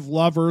they're kind of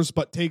lovers,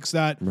 but takes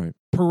that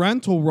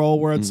parental role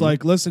where it's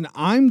like, listen,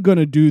 I'm going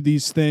to do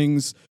these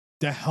things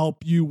to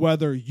help you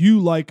whether you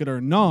like it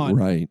or not,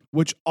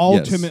 which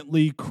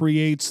ultimately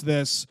creates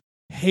this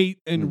hate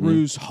in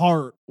Rue's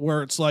heart,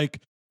 where it's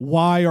like,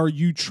 why are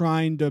you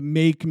trying to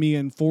make me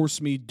and force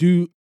me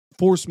to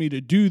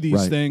do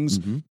these things,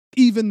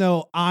 even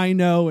though I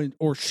know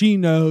or she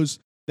knows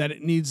that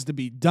it needs to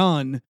be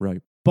done.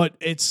 But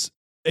it's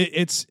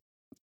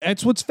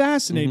what's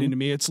fascinating to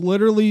me. It's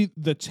literally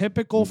the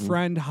typical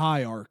friend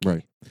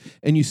hierarchy.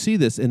 And you see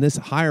this in this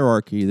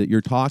hierarchy that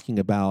you're talking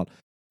about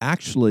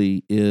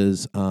actually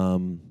is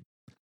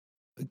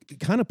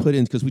kind of put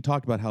in, because we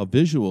talked about how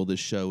visual this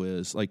show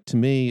is. Like, to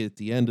me, at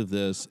the end of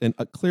this, and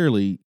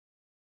clearly,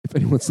 if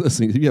anyone's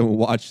listening, if you haven't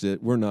watched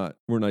it, we're not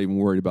even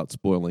worried about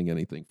spoiling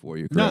anything for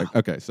you, correct? No.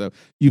 Okay, so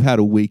you've had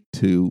a week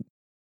to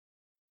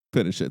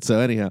finish it. So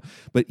anyhow,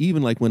 but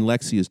even like when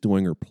Lexi is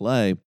doing her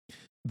play,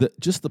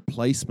 just the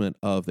placement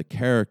of the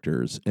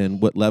characters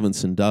and what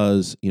Levinson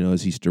does,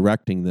 as he's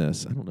directing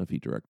this. I don't know if he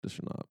directed this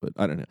or not, but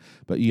I don't know.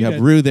 But you have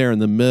Rue there in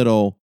the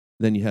middle,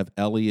 then you have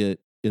Elliot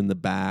in the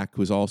back,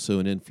 who's also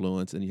an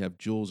influence, and you have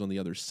Jules on the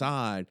other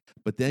side.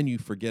 But then you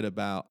forget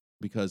about,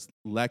 because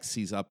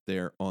Lexi's up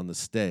there on the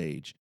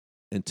stage.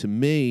 And to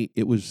me,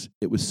 it was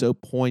so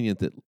poignant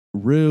that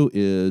Rue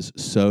is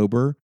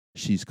sober.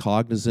 She's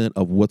cognizant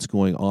of what's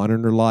going on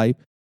in her life.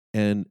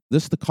 And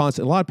this is the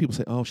concept. A lot of people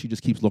say, "Oh, she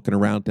just keeps looking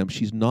around at them."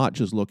 She's not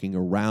just looking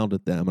around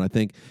at them. And I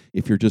think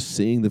if you're just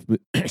seeing the,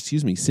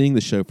 seeing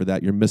the show for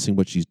that, you're missing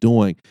what she's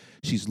doing.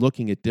 She's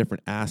looking at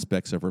different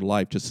aspects of her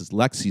life, just as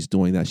Lexi's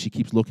doing that. She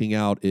keeps looking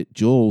out at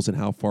Jules and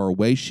how far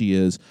away she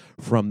is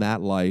from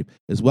that life,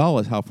 as well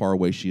as how far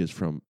away she is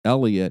from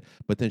Elliot.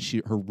 But then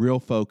her real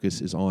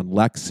focus is on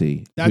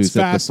Lexi. That's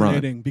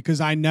fascinating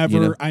because I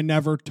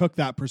never took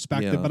that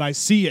perspective, but I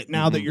see it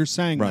now that you're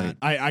saying that.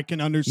 I can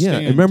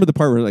understand. Yeah, and remember the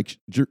part where like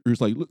Drew's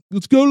like,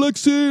 "Let's go,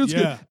 Lexi." Let's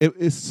go.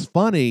 It's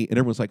funny, and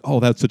everyone's like, "Oh,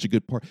 that's such a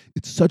good part."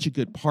 It's such a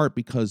good part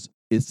because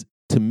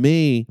to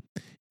me,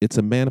 it's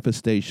a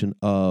manifestation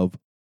of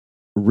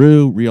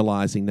Rue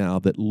realizing now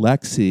that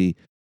Lexi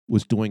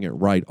was doing it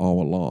right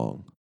all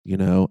along.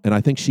 And I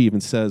think she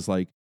even says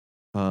like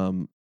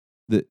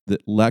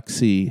that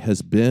Lexi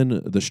has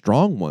been the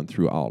strong one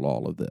throughout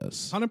all of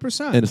this.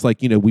 100%. And it's like,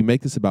 we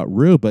make this about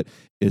Rue, but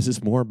is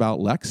this more about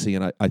Lexi?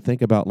 And I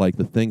think about like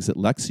the things that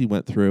Lexi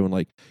went through and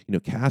like,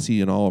 Cassie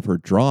and all of her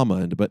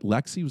drama. But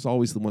Lexi was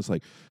always the one's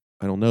like,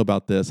 I don't know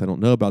about this. I don't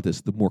know about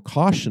this. The more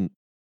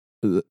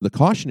the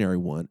cautionary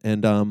one.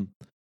 And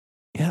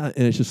and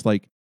it's just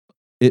like,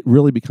 it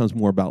really becomes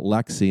more about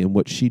Lexi and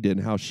what she did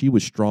and how she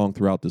was strong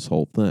throughout this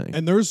whole thing.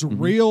 And there's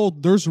real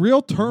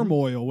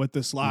turmoil with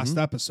this last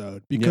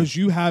episode because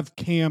you have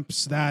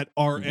camps that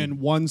are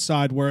in one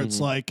side where it's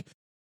like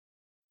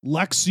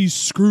Lexi's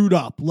screwed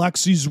up.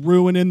 Lexi's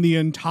ruining the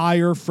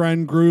entire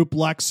friend group.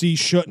 Lexi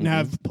shouldn't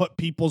have put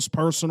people's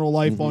personal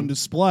life on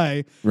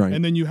display. Right.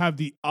 And then you have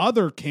the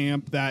other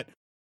camp that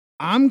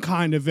I'm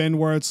kind of in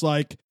where it's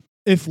like,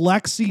 if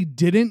Lexi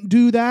didn't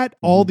do that,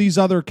 all these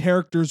other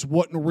characters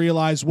wouldn't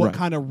realize what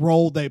kind of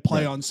role they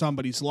play on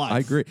somebody's life. I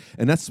agree.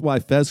 And that's why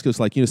Fez goes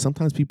like,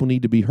 sometimes people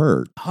need to be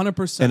heard.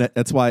 100%. And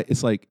that's why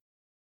it's like,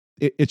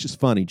 it's just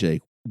funny,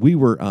 Jake. We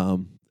were,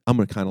 I'm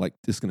going to kind of like,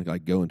 just going to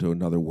like go into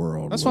another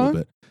world a little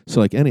bit.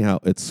 So like anyhow,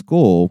 at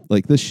school,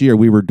 like this year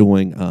we were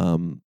doing,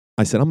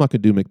 I said, I'm not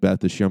going to do Macbeth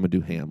this year. I'm going to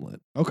do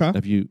Hamlet. Okay.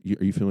 Are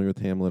you familiar with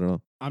Hamlet at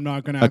all? I'm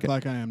not going to act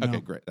like I am. Okay, no.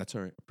 great. That's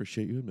all right.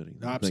 Appreciate you admitting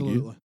that.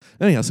 Absolutely.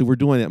 Anyhow, so we're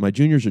doing that. My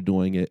juniors are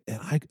doing it. And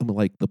I'm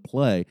like, the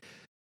play.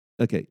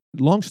 Okay,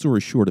 long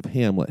story short of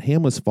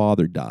Hamlet's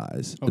father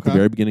dies at the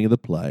very beginning of the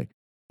play.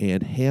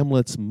 And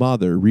Hamlet's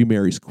mother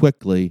remarries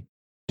quickly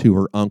to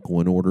her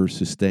uncle in order to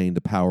sustain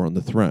the power on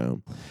the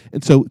throne.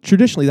 And so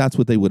traditionally, that's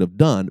what they would have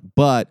done.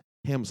 But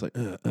Hamlet's like,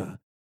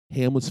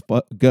 Hamlet's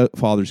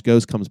father's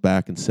ghost comes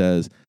back and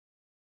says,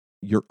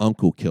 your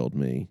uncle killed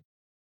me.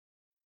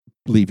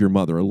 Leave your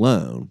mother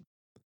alone.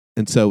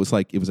 And so it's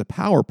like it was a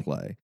power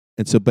play.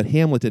 And so, but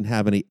Hamlet didn't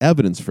have any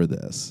evidence for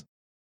this.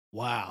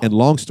 Wow. And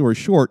long story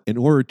short, in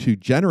order to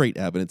generate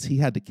evidence, he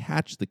had to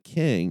catch the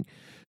king,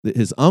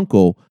 his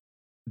uncle,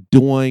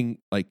 doing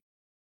like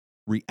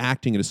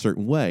reacting in a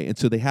certain way. And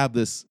so they have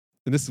this,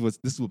 and this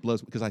is what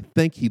blows, because I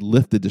think he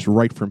lifted this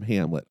right from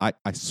Hamlet. I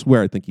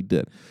swear I think he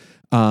did.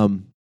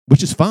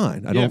 Which is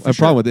fine. I don't have a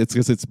problem with it. It's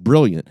because it's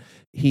brilliant.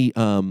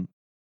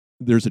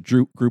 There's a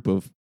group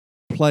of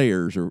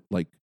players or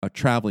like a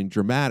traveling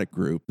dramatic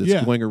group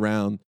that's going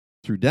around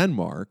through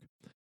Denmark,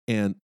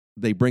 and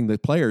they bring the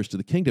players to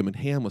the kingdom, and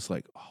Hamlet's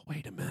like, oh,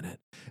 wait a minute.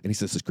 And he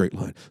says this great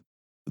line,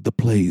 the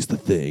play's the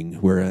thing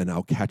wherein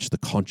I'll catch the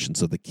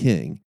conscience of the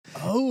king.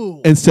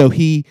 Oh. And so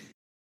he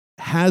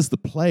has the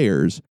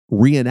players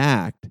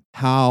reenact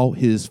how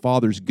his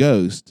father's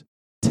ghost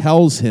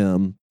tells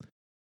him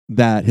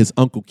that his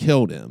uncle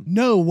killed him.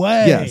 No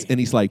way. Yes. And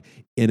he's like,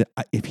 and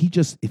if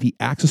he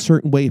acts a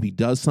certain way, if he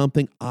does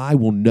something, I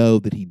will know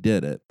that he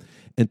did it.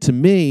 And to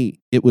me,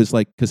 it was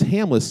like, because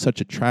Hamlet's such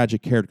a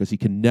tragic character, because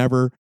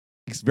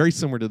he's very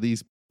similar to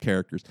these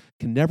characters,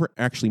 can never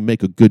actually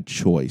make a good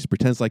choice,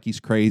 pretends like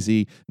he's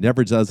crazy,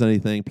 never does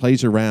anything,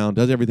 plays around,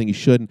 does everything he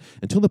shouldn't,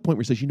 until the point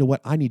where he says, you know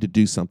what, I need to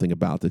do something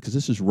about this because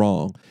this is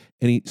wrong.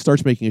 And he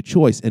starts making a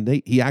choice, and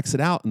he acts it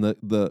out, and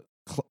the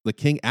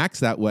king acts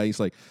that way. He's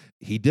like,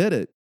 he did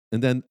it.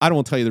 And then I don't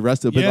want to tell you the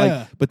rest of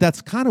it, but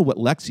that's kind of what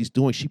Lexi's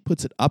doing. She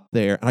puts it up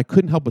there, and I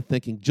couldn't help but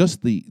thinking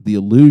just the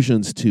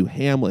allusions to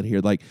Hamlet here,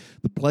 like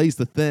the play's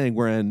the thing,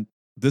 wherein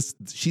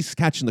she's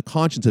catching the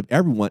conscience of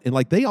everyone, and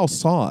like they all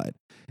saw it,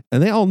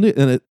 and they all knew.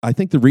 And I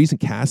think the reason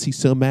Cassie's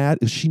so mad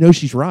is she knows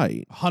she's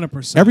right.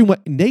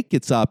 100%. Nate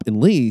gets up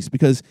and leaves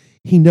because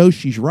he knows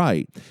she's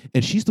right,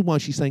 and she's the one.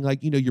 She's saying like,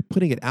 you're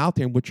putting it out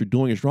there, and what you're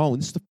doing is wrong.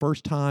 And this is the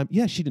first time.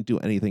 Yeah, she didn't do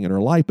anything in her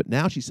life, but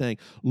now she's saying,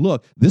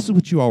 look, this is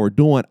what you all were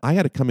doing. I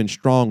got to come in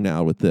strong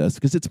now with this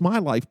because it's my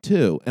life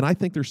too, and I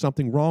think there's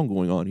something wrong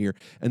going on here,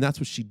 and that's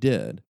what she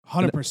did.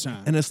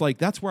 100%. And it's like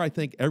that's where I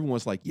think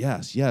everyone's like,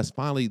 yes,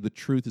 finally the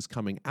truth is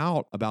coming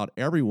out about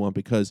everyone,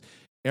 because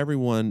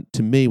everyone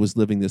to me was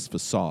living this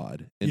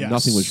facade and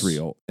nothing was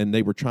real, and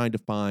they were trying to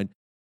find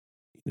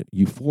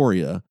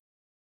euphoria,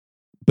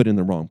 but in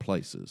the wrong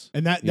places.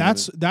 And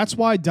that's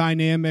why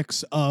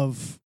dynamics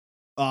of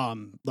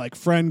like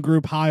friend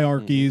group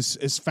hierarchies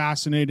is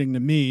fascinating to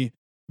me,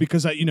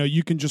 because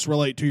you can just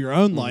relate to your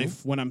own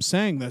life when I'm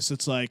saying this.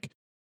 It's like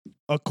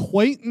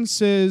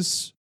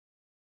acquaintances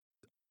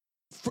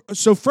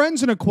so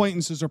friends and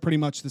acquaintances are pretty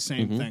much the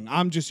same Mhm. thing.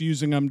 I'm just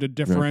using them to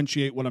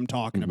differentiate what I'm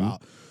talking Mhm.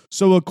 about.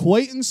 So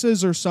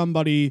acquaintances are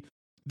somebody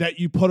that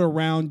you put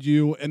around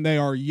you and they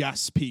are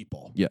yes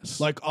people. Yes.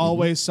 Like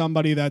always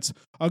somebody that's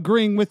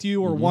agreeing with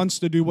you or Mhm. wants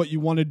to do what you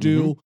want to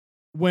do.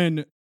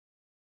 When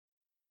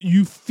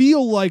you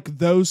feel like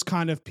those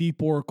kind of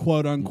people are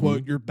quote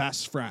unquote your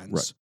best friends.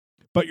 Right.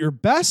 But your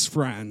best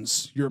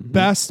friends, your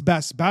Mhm.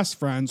 best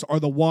friends are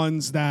the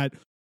ones that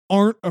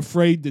aren't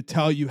afraid to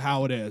tell you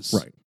how it is.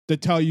 Right. To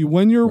tell you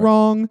when you're Right.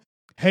 wrong,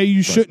 hey,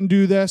 you shouldn't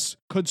do this,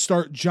 could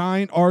start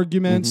giant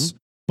arguments. Mhm.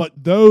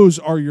 But those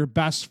are your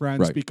best friends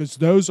Right. because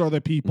those are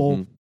the people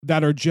Mhm.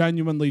 that are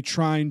genuinely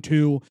trying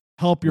to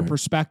help your Right.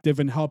 perspective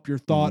and help your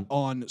thought Mm-hmm.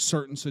 on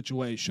certain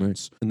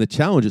situations. And the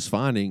challenge is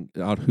finding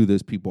out who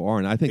those people are.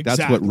 And I think that's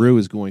what Exactly. Rue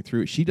is going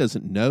through. She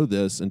doesn't know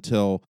this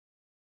until,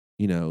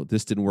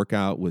 this didn't work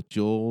out with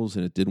Jules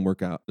and it doesn't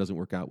work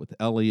out with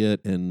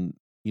Elliot. And,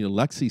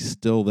 Lexi's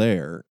still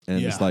there.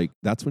 And it's Yeah. like,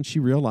 that's when she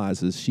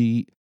realizes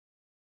she,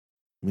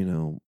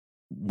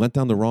 went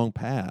down the wrong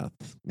path.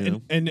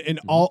 And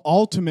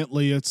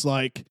ultimately, it's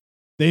like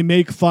they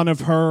make fun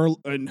of her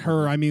and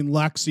her. I mean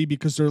Lexi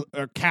because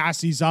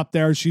Cassie's up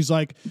there. She's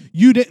like,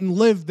 "You didn't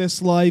live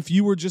this life.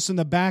 You were just in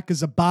the back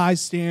as a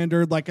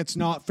bystander. Like it's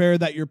not fair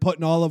that you're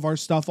putting all of our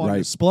stuff on Right.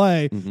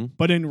 display." Mhm.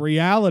 But in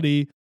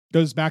reality,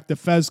 goes back to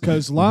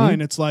Fezco's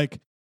line. It's like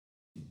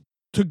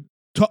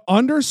to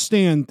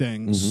understand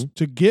things,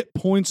 to get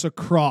points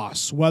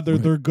across, whether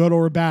Right. they're good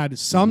or bad.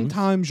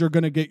 Sometimes you're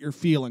going to get your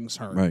feelings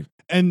hurt. Right.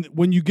 And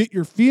when you get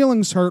your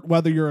feelings hurt,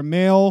 whether you're a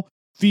male,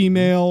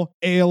 female,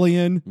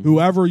 alien,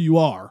 whoever you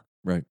are,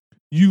 Right.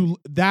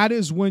 that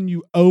is when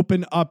you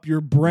open up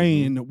your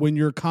brain when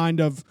you're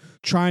kind of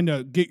trying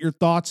to get your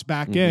thoughts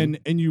back in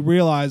and you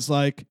realize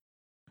like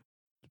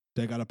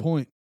they got a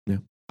point. Yeah.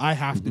 I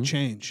have to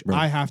change.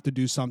 Right. I have to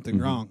do something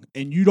wrong.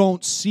 And you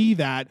don't see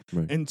that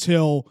Right.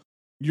 until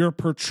your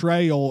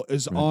portrayal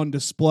is Right. on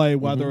display,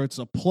 whether it's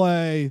a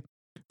play,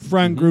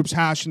 friend groups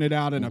hashing it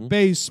out in a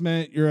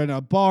basement, you're in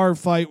a bar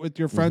fight with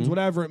your friends,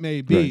 whatever it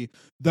may be. Right.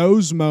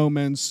 Those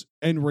moments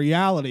in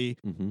reality,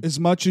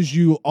 as much as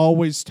you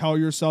always tell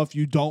yourself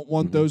you don't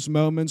want those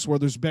moments where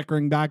there's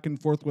bickering back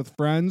and forth with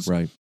friends,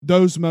 Right.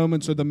 those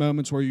moments are the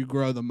moments where you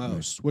grow the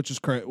most, which is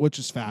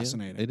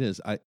fascinating. Yeah, it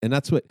is. And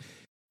that's what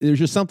there's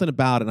just something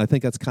about it. And I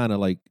think that's kind of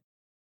like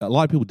a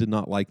lot of people did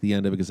not like the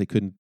end of it because they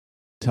couldn't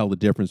tell the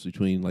difference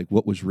between like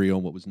what was real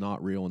and what was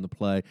not real in the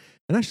play.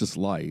 And that's just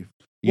life.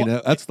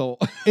 That's the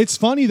It's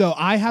funny though.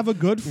 I have a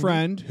good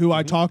friend who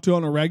I talk to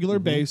on a regular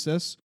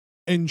basis,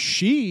 and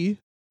she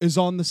is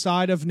on the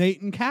side of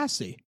Nate and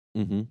Cassie.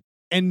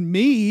 And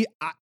me,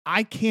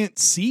 I can't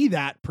see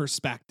that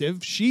perspective.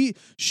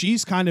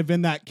 She's kind of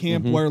in that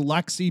camp where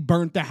Lexi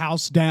burnt the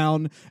house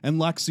down and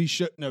Lexi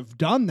shouldn't have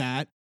done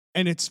that.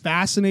 And it's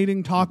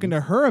fascinating talking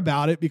to her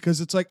about it because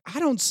it's like, I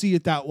don't see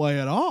it that way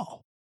at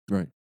all.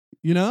 Right.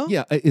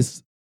 Yeah.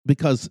 It's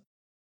because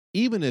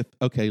even if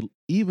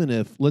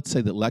let's say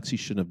that Lexi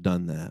shouldn't have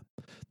done that,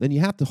 then you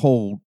have to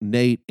hold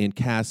Nate and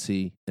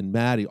Cassie and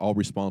Maddie all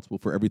responsible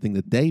for everything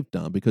that they've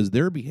done because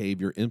their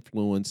behavior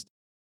influenced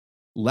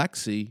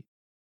Lexi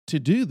to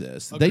do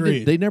this.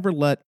 Agreed. They never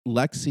let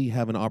Lexi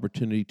have an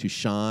opportunity to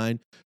shine,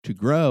 to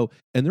grow.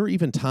 And there are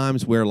even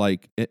times where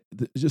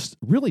just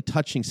really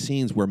touching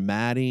scenes where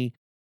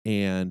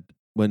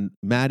when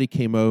Maddie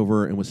came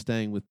over and was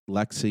staying with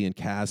Lexi and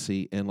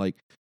Cassie and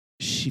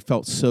she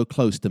felt so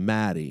close to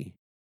Maddie.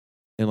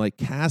 And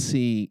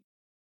Cassie,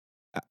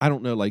 I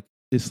don't know,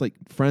 it's like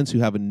friends who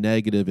have a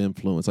negative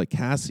influence. Like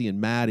Cassie and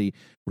Maddie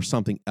were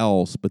something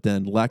else, but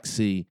then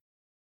Lexi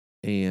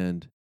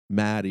and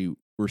Maddie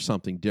were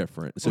something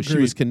different. So she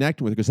was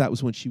connecting with her because that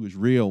was when she was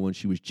real, when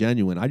she was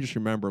genuine. I just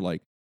remember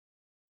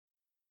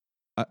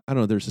I don't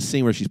know, there's a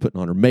scene where she's putting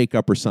on her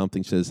makeup or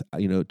something. She says,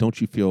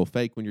 don't you feel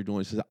fake when you're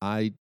doing it? She says,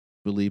 I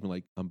believe in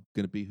I'm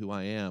going to be who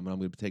I am and I'm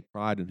going to take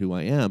pride in who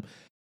I am,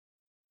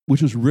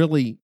 which was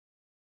really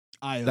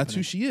that's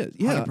who she is.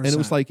 Yeah. 100%.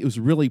 And it was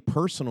really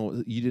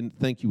personal. You didn't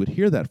think you would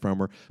hear that from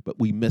her, but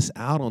we miss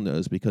out on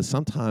those because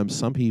sometimes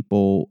some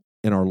people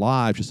in our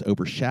lives just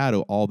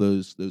overshadow all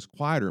those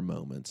quieter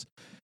moments.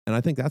 And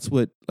I think that's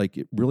what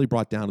it really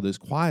brought down to those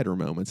quieter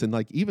moments. And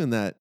even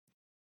that,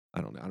 I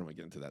don't know, I don't want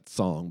to get into that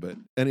song, but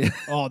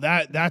oh,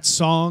 that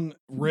song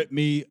ripped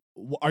me.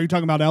 Are you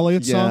talking about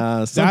Elliot's song?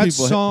 Yeah, that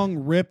song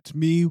ripped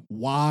me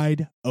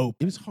wide open.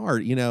 It was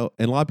hard, and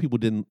a lot of people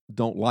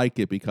don't like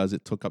it because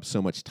it took up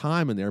so much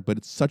time in there, but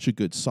it's such a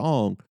good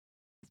song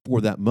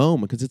for that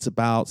moment because it's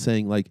about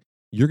saying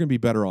you're going to be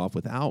better off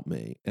without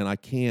me, and I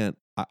can't.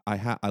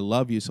 I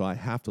love you, so I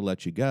have to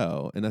let you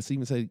go. And that's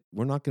even say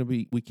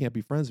we can't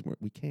be friends anymore.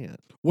 We can't.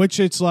 Which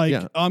it's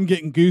I'm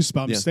getting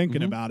goosebumps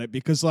thinking about it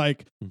because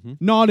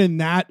not in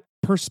that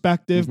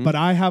perspective, but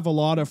I have a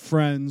lot of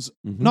friends,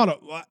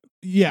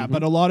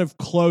 but a lot of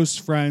close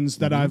friends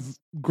that I've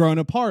grown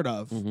a part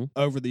of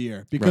over the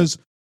year because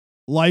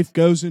life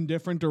goes in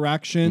different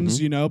directions.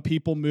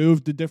 People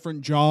move to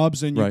different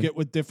jobs and you get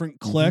with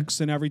different cliques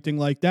and everything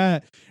like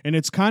that. And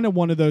it's kind of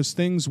one of those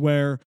things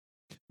where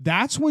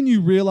that's when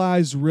you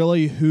realize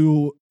really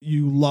who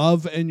you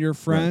love and your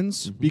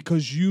friends, Right. Mm-hmm.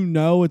 because you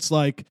know it's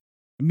like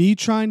me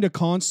trying to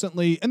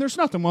constantly, and there's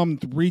nothing wrong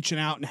with reaching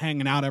out and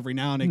hanging out every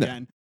now and No.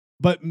 again,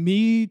 but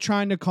me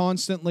trying to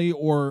constantly,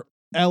 or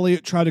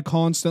Elliot try to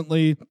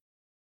constantly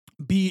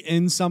be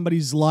in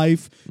somebody's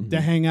life Mm-hmm.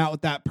 to hang out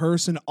with that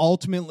person,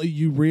 ultimately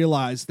you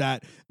realize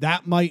that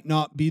that might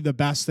not be the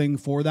best thing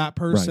for that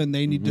person. Right.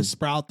 They need to Mhm.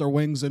 sprout their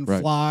wings and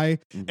Right. fly.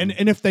 Mhm.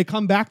 And if they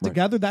come back Right.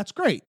 together, that's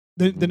great.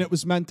 Then Mhm. it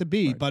was meant to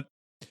be. Right. But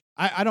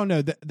I don't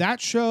know. That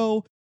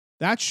show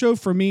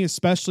for me,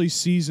 especially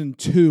season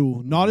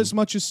 2, not Mhm. as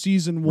much as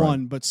season Right.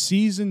 1, but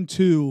season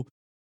 2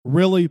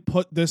 really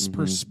put this Mhm.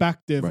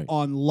 perspective Right.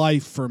 on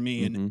life for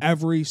me in Mhm.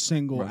 every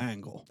single Right.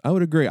 angle. I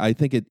would agree. I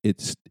think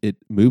it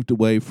moved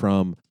away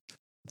from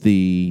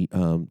the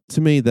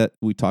to me, that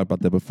we talked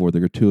about that before, the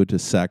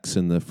gratuitous sex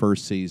in the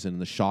first season,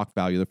 the shock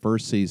value of the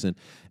first season,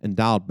 and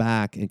dialed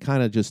back and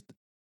kind of just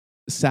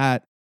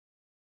sat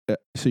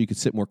so you could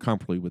sit more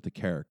comfortably with the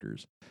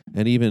characters.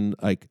 And even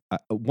like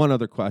one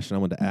other question I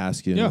wanted to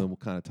ask you, Yeah. and then we'll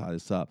kind of tie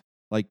this up.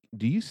 Like,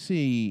 do you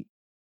see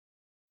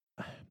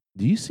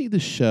the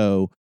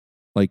show,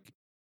 like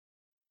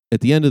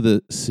at the end of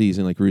the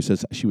season, like Rue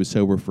says, she was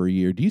sober for a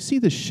year. Do you see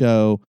the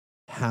show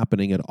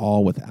happening at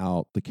all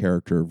without the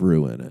character of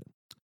Rue in it?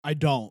 I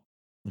don't.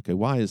 Okay,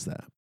 why is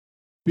that?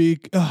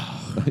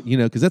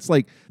 Because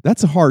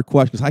That's a hard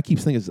question, because I keep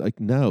thinking it's like,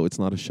 no, it's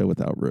not a show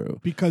without Rue.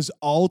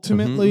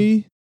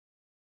 ultimately,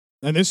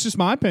 and this is just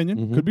my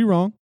opinion, Mhm. could be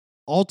wrong.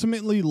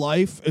 Ultimately,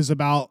 life is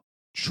about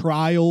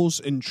trials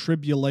and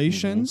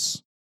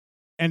tribulations.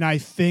 And I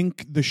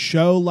think the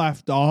show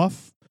left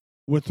off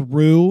with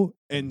Rue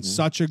in Mhm.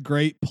 such a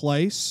great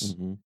place.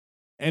 Mhm.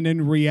 And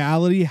in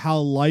reality, how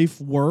life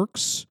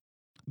works,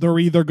 they're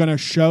either going to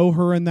show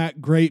her in that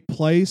great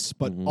place,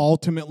 but Mhm.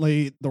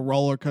 ultimately the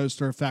roller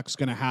coaster effect's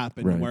going to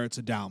happen Right. where it's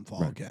a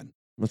downfall Right. again.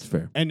 That's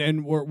fair.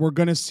 And we're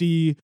going to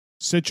see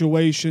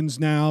situations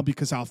now,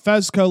 because how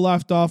Fezco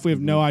left off, we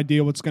have no Mhm.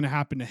 idea what's going to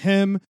happen to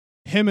him.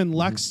 Him and Mhm.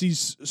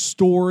 Lexi's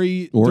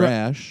story, Or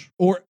Ash.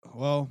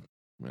 well,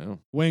 Well,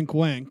 wink,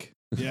 wink.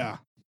 Yeah,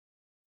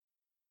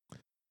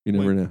 you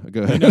never know.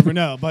 Go you ahead. never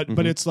know. But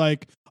Mhm. it's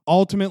like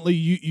ultimately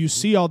you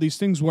see all these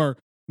things where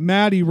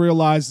Maddie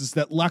realizes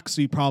that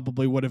Lexi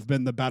probably would have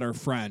been the better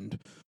friend.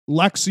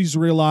 Lexi's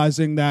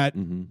realizing that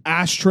Mhm.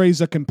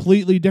 Ashtray's a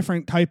completely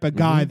different type of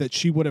guy Mhm. that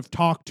she would have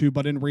talked to,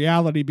 but in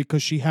reality,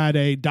 because she had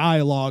a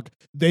dialogue,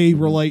 they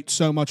Mhm. relate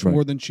so much Right.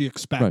 more than she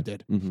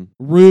expected. Mhm.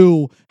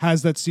 Rue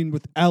has that scene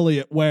with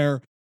Elliot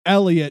where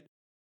Elliot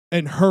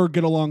and her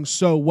get along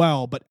so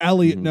well, but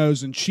Elliot Mhm.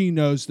 knows and she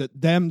knows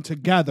that them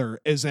together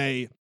is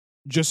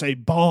just a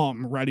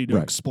bomb ready to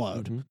Right.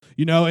 explode. Mhm.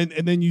 You know, and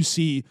then you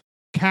see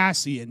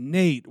Cassie and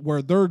Nate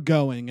where they're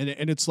going,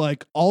 and it's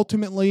like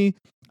ultimately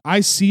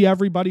I see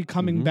everybody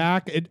coming Mhm.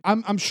 back.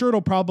 I'm sure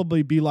it'll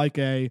probably be like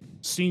a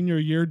senior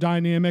year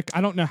dynamic. I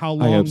don't know how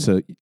long. I hope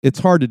so. It's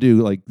hard to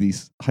do like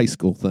these high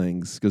school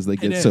things because they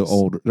get so is.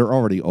 old. They're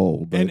already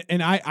old. But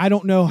And I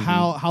don't know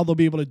Mhm. how they'll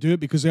be able to do it,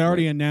 because they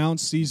already Right.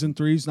 announced season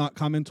 3 is not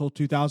coming until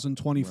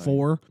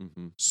 2024.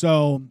 Mhm.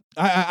 So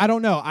I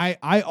don't know.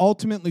 I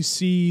ultimately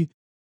see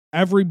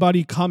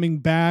everybody coming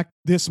back.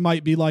 This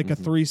might be like a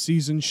Mhm.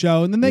 3-season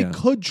show, and then they Yeah.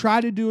 could try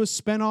to do a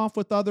spinoff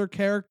with other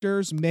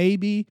characters,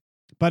 maybe.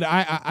 But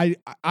I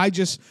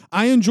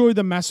enjoy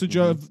the message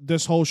Mhm. of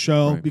this whole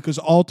show, Right. because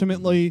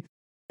ultimately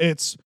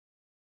it's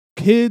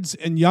kids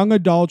and young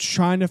adults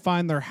trying to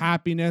find their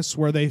happiness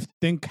where they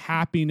think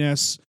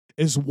happiness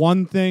is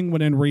one thing,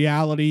 when in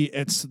reality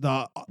it's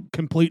the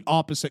complete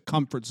opposite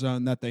comfort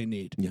zone that they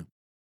need.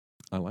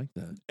 I like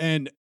that.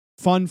 And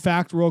fun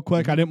fact real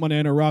quick, I Mhm. didn't want to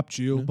interrupt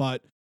you, No.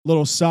 but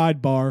little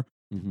sidebar,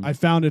 Mhm. I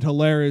found it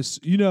hilarious.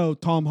 You know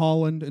Tom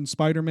Holland and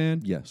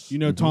Spider-Man? Yes. You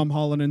know Mhm. Tom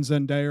Holland and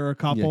Zendaya are a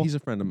couple? Yeah, he's a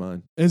friend of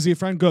mine. Is he a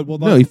friend? Good. Well,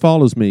 No, he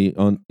follows me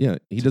on. Yeah,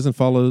 he doesn't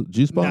follow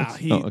Juicebox. nah,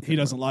 he Oh, okay.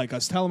 doesn't like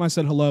us. Tell him I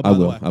said hello, I by the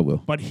will. way. I will.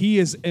 But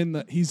he's in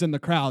the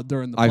crowd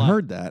during the play. I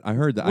heard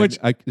that. Which-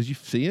 Did you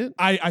see it?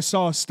 I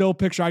saw a still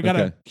picture. I got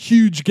Okay. a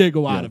huge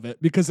giggle out Yeah. of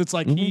it, because it's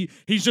like Mhm.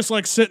 he's just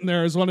like sitting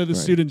there as one of the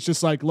Right. students,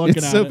 just like looking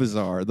It's at so it.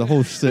 bizarre. The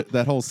whole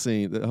that whole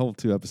scene, the whole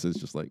 2 episodes,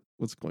 just like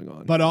what's going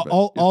on. But here?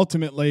 Yeah.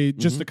 ultimately,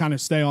 just Mhm. to kind of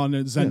stay on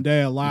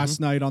Zendaya, last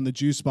Mm-hmm. night on the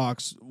Juice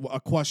Box, a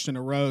question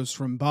arose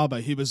from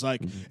Bubba. He was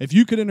like, Mhm. if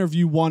you could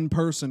interview one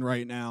person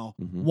right now,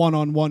 Mhm.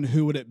 one-on-one,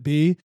 who would it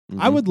be?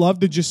 I Mhm. would love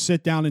to just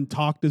sit down and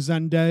talk to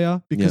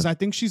Zendaya, because I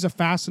think she's a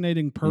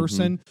fascinating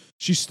person.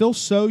 She's still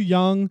so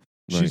young.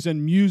 She's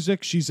in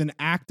music. She's in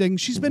acting.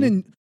 She's been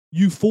in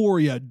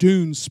Euphoria,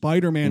 Dune,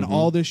 Spider-Man Mhm.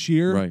 all this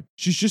year. Right.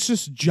 She's just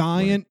this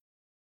giant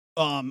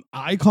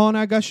icon,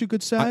 I guess you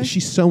could say.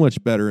 She's so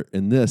much better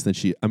in this than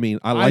she. I mean,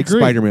 I like agree.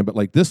 Spider-Man, but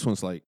like this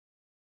one's like,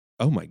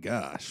 oh my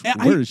gosh,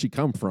 I- where did she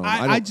come from?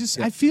 I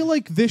feel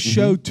like this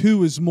show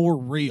too is more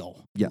real.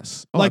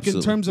 yes, Like in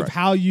absolutely. terms of Right.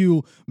 how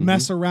you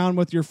mess around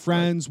with your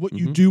friends, what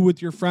you Mhm. do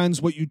with your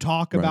friends, what you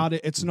talk Right. about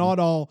it. It's Mhm. not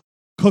all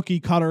cookie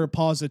cutter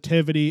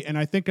positivity. And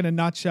I think in a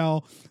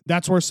nutshell,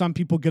 that's where some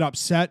people get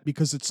upset,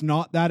 because it's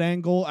not that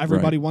angle.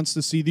 Everybody wants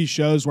to see these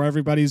shows where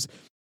everybody's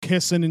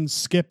kissing and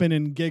skipping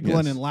and giggling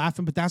Yes. and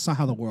laughing, but that's not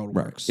how the world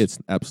works. It's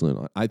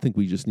absolutely not. I think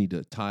we just need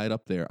to tie it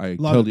up there. I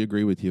Love totally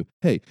agree with you.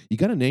 Hey, you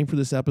got a name for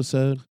this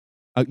episode?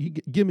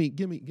 Give me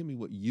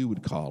what you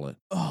would call it.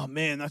 Oh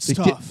man, that's It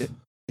tough.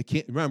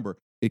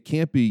 it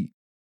can't be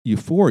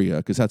Euphoria,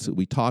 because that's what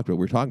we talked about.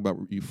 We're talking about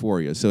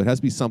Euphoria, so it has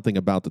to be something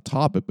about the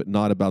topic, but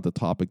not about the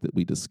topic that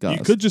we discussed.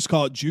 You could just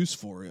call it Juice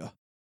for you.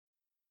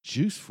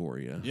 Juice for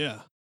you. Yeah.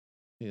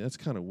 Yeah, that's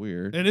kind of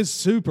weird. It is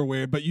super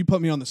weird, but you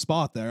put me on the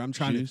spot there. I'm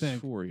trying Juice to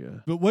think. for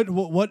you. But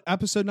what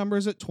episode number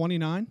is it?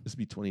 29? This would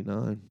be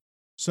 29.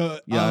 So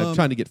Yeah, I'm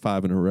trying to get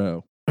 5 in a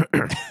row.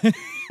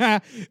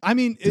 I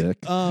mean, Dick.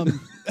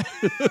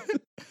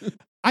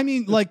 I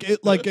mean, like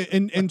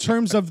in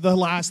terms of the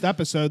last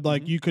episode,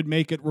 like you could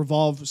make it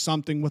revolve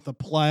something with a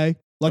play,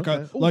 like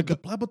Okay.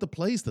 How about the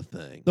play's the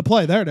thing? the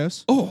play. There it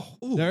is.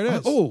 There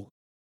it is.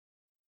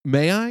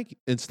 May I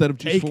instead of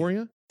Take it.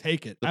 Euphoria?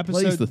 Take it. The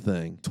play's Episode the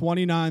thing.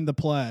 29, the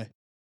play,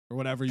 or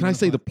whatever. Can I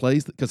say the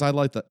play's because I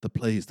like that the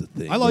play's the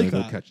thing. I like Go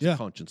that. catch Yeah. the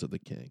conscience of the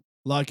king.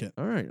 like it?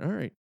 All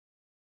right.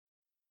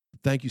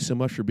 Thank you so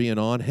much for being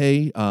on.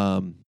 Hey,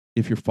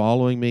 if you're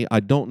following me,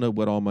 I don't know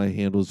what all my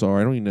handles are.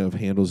 I don't even know if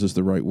handles is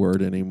the right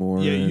word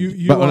anymore. Yeah,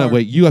 you But are,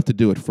 wait, you have to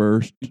do it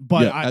first.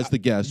 But Yeah, as the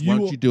guest, why you-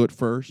 don't you do it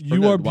first? Or You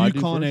no, are do I do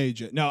Bucon first?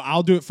 agent. No,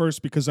 I'll do it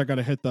first because I got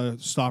to hit the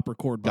stop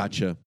record button.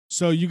 Gotcha.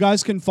 So you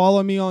guys can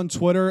follow me on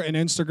Twitter and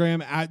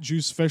Instagram at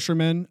Juice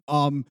Fisherman.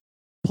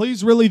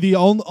 Please, really, the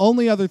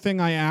only other thing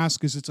I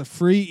ask is it's a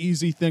free,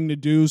 easy thing to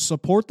do.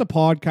 Support the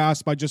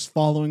podcast by just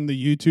following the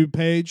YouTube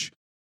page,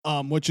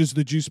 which is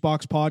the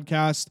Juicebox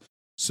Podcast.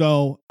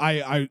 So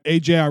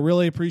AJ, I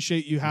really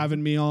appreciate you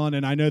having me on,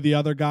 and I know the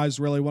other guys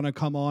really want to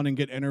come on and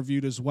get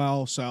interviewed as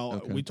well. So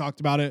Okay. we talked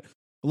about it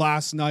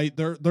last night.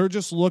 They're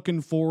just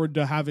looking forward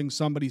to having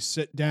somebody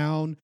sit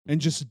down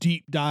and just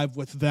deep dive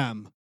with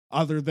them,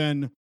 other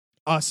than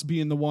us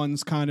being the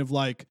ones kind of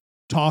like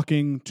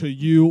talking to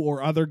you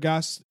or other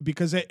guests,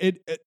 because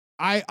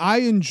I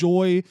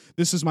enjoy.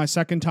 This is my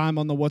second time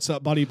on the What's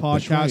Up Buddy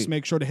podcast. right.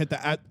 Make sure to hit the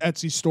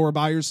Etsy store,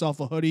 buy yourself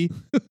a hoodie.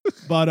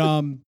 But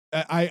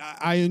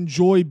I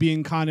enjoy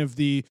being kind of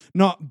the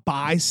not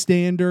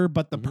bystander,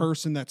 but the Mhm.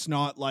 person that's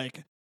not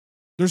like.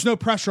 There's no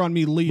pressure on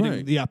me leading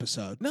Right. the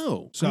episode.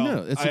 No, So, no,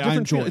 it's a I different.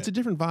 enjoy feel. it. It's a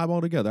different vibe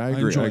altogether. I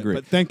enjoy agree. I it, agree.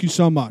 But thank you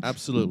so much.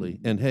 Absolutely.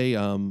 And hey,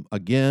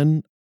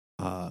 again,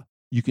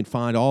 you can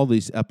find all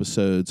these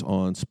episodes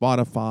on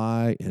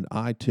Spotify and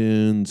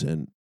iTunes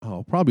and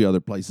probably other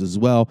places as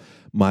well.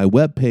 My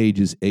webpage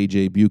is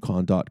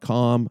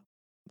ajbucon.com.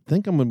 I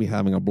think I'm going to be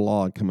having a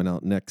blog coming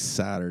out next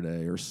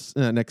Saturday or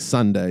next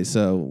Sunday.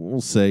 So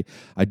we'll see.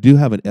 I do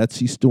have an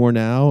Etsy store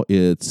now.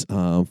 It's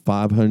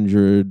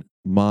 500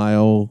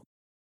 Mile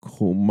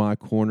My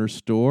Corner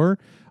store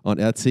on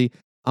Etsy.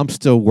 I'm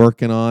still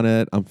working on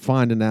it. I'm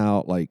finding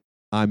out like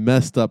I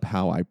messed up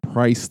how I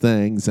price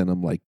things, and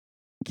I'm like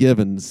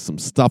giving some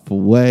stuff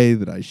away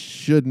that I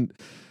shouldn't.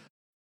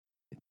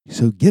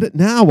 So get it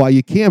now while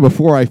you can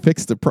before I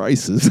fix the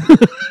prices,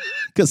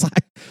 because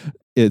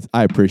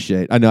I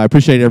appreciate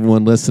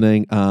everyone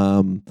listening.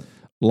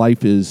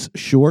 Life is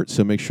short,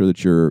 so make sure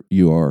that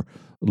you are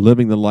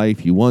living the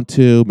life you want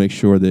to. Make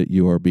sure that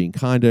you are being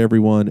kind to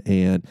everyone,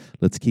 and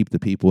let's keep the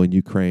people in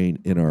Ukraine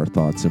in our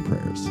thoughts and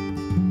prayers.